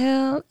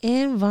Ariel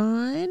and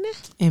Vaughn.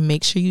 And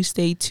make sure you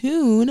stay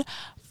tuned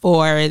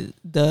for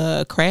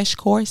the Crash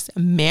Course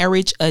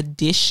Marriage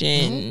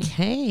Edition.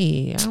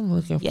 Okay. I'm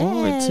looking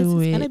forward to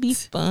it. It's going to be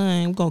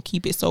fun. We're going to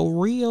keep it so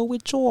real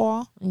with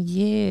y'all.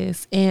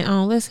 Yes.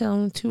 And let's tell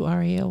them too,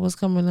 Ariel, what's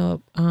coming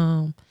up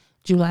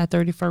July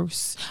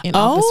 31st and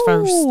August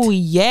 1st. Oh,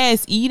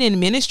 yes.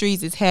 Eden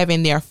Ministries is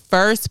having their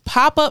first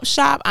pop-up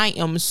shop. I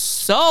am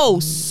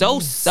so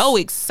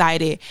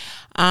excited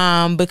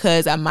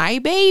because my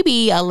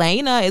baby,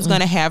 Elena, is going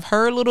to have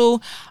her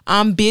little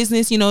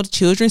business. The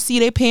children see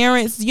their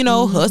parents,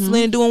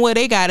 hustling and doing what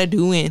they got to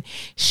do. And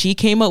she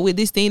came up with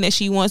this thing that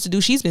she wants to do.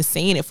 She's been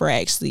saying it for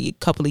actually a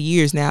couple of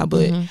years now,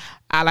 but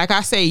like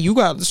I say, you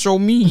got to show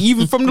me,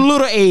 even from the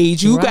little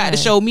age, you got to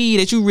show me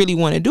that you really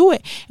want to do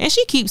it. And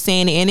she keeps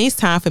saying it, and it's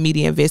time for me to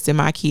invest in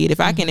my kid.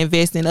 If I can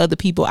invest in other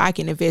people, I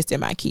can invest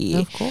in my kid.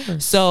 Of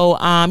course. So,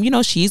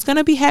 she's going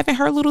to be having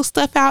her little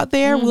stuff out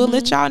there. We'll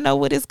let y'all know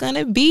what it's going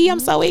to be.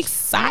 I'm so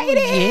excited.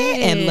 Yes.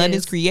 And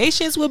London's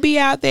Creations will be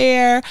out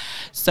there.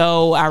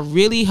 So I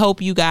really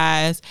hope you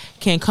guys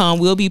can come.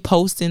 We'll be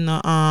posting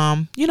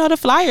the, the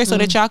flyer so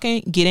that y'all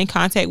can get in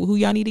contact with who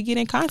y'all need to get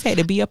in contact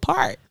to be a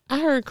part. I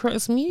heard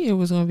Crux Media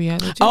was going to be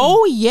out there too.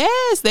 Oh,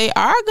 yes. They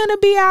are going to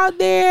be out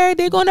there.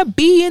 They're going to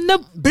be in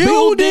the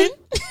building.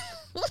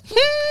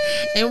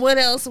 And what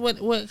else?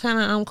 What kind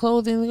of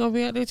clothing is going to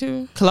be out there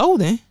too?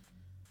 Clothing?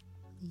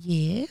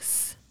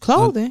 Yes.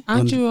 Clothing?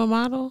 Aren't you a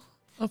model?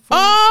 Oh,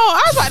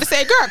 I was about to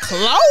say, girl,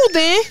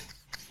 clothing.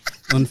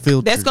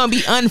 Unfiltered. That's going to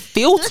be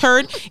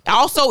unfiltered.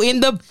 Also in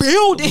the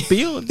building.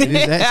 It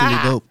is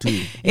actually dope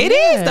too. It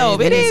is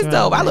dope. It is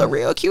dope. I look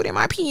real cute in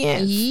my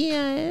pants.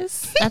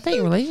 Yes. I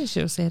think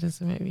relationship status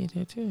might be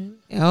there too.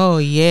 Oh,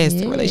 yes.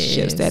 The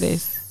relationship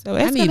status. So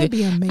that's going to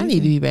be amazing. I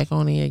need to be back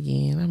on there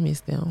again. I miss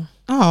them.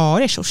 Oh,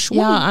 that's so sweet.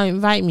 Y'all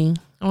invite me.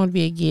 I want to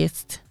be a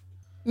guest.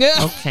 Yeah.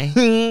 Okay.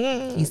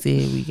 He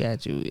said we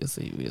got you.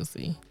 We'll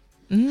see.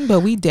 But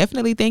we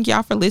definitely thank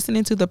y'all for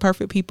listening to the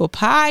Perfect People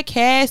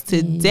podcast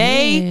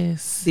today.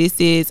 Yes. This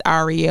is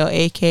Ariel,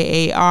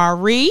 aka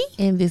Ari.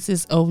 And this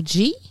is OG.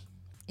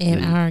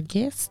 And our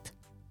guest,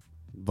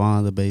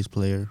 Vaughn, the bass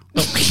player.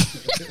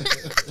 That's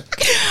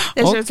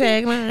your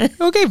tagline.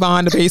 Okay,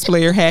 Vaughn, the bass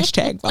player.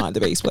 Hashtag Vaughn,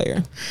 the bass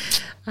player.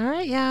 All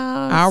right,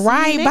 y'all. All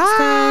right,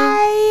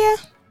 bye.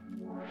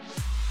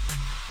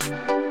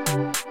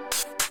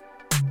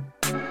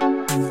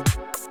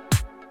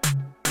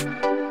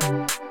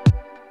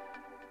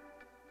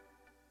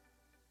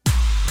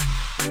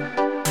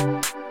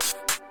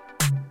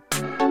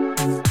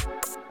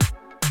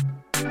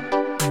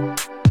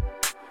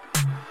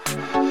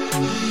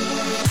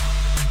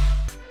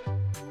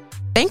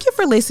 Thank you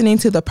for listening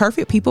to the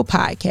Perfect People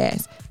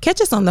podcast.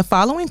 Catch us on the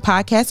following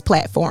podcast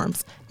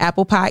platforms: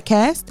 Apple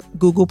Podcast,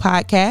 Google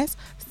Podcast,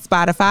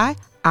 Spotify,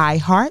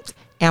 iHeart,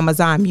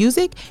 Amazon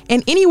Music,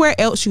 and anywhere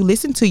else you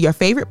listen to your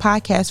favorite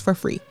podcast for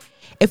free.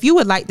 If you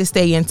would like to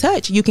stay in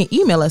touch, you can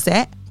email us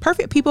at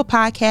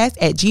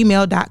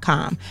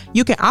perfectpeoplepodcast@gmail.com.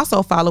 You can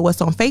also follow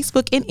us on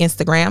Facebook and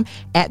Instagram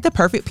at The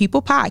Perfect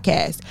People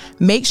Podcast.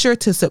 Make sure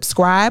to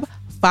subscribe,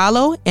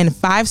 follow, and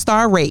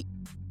 5-star rate.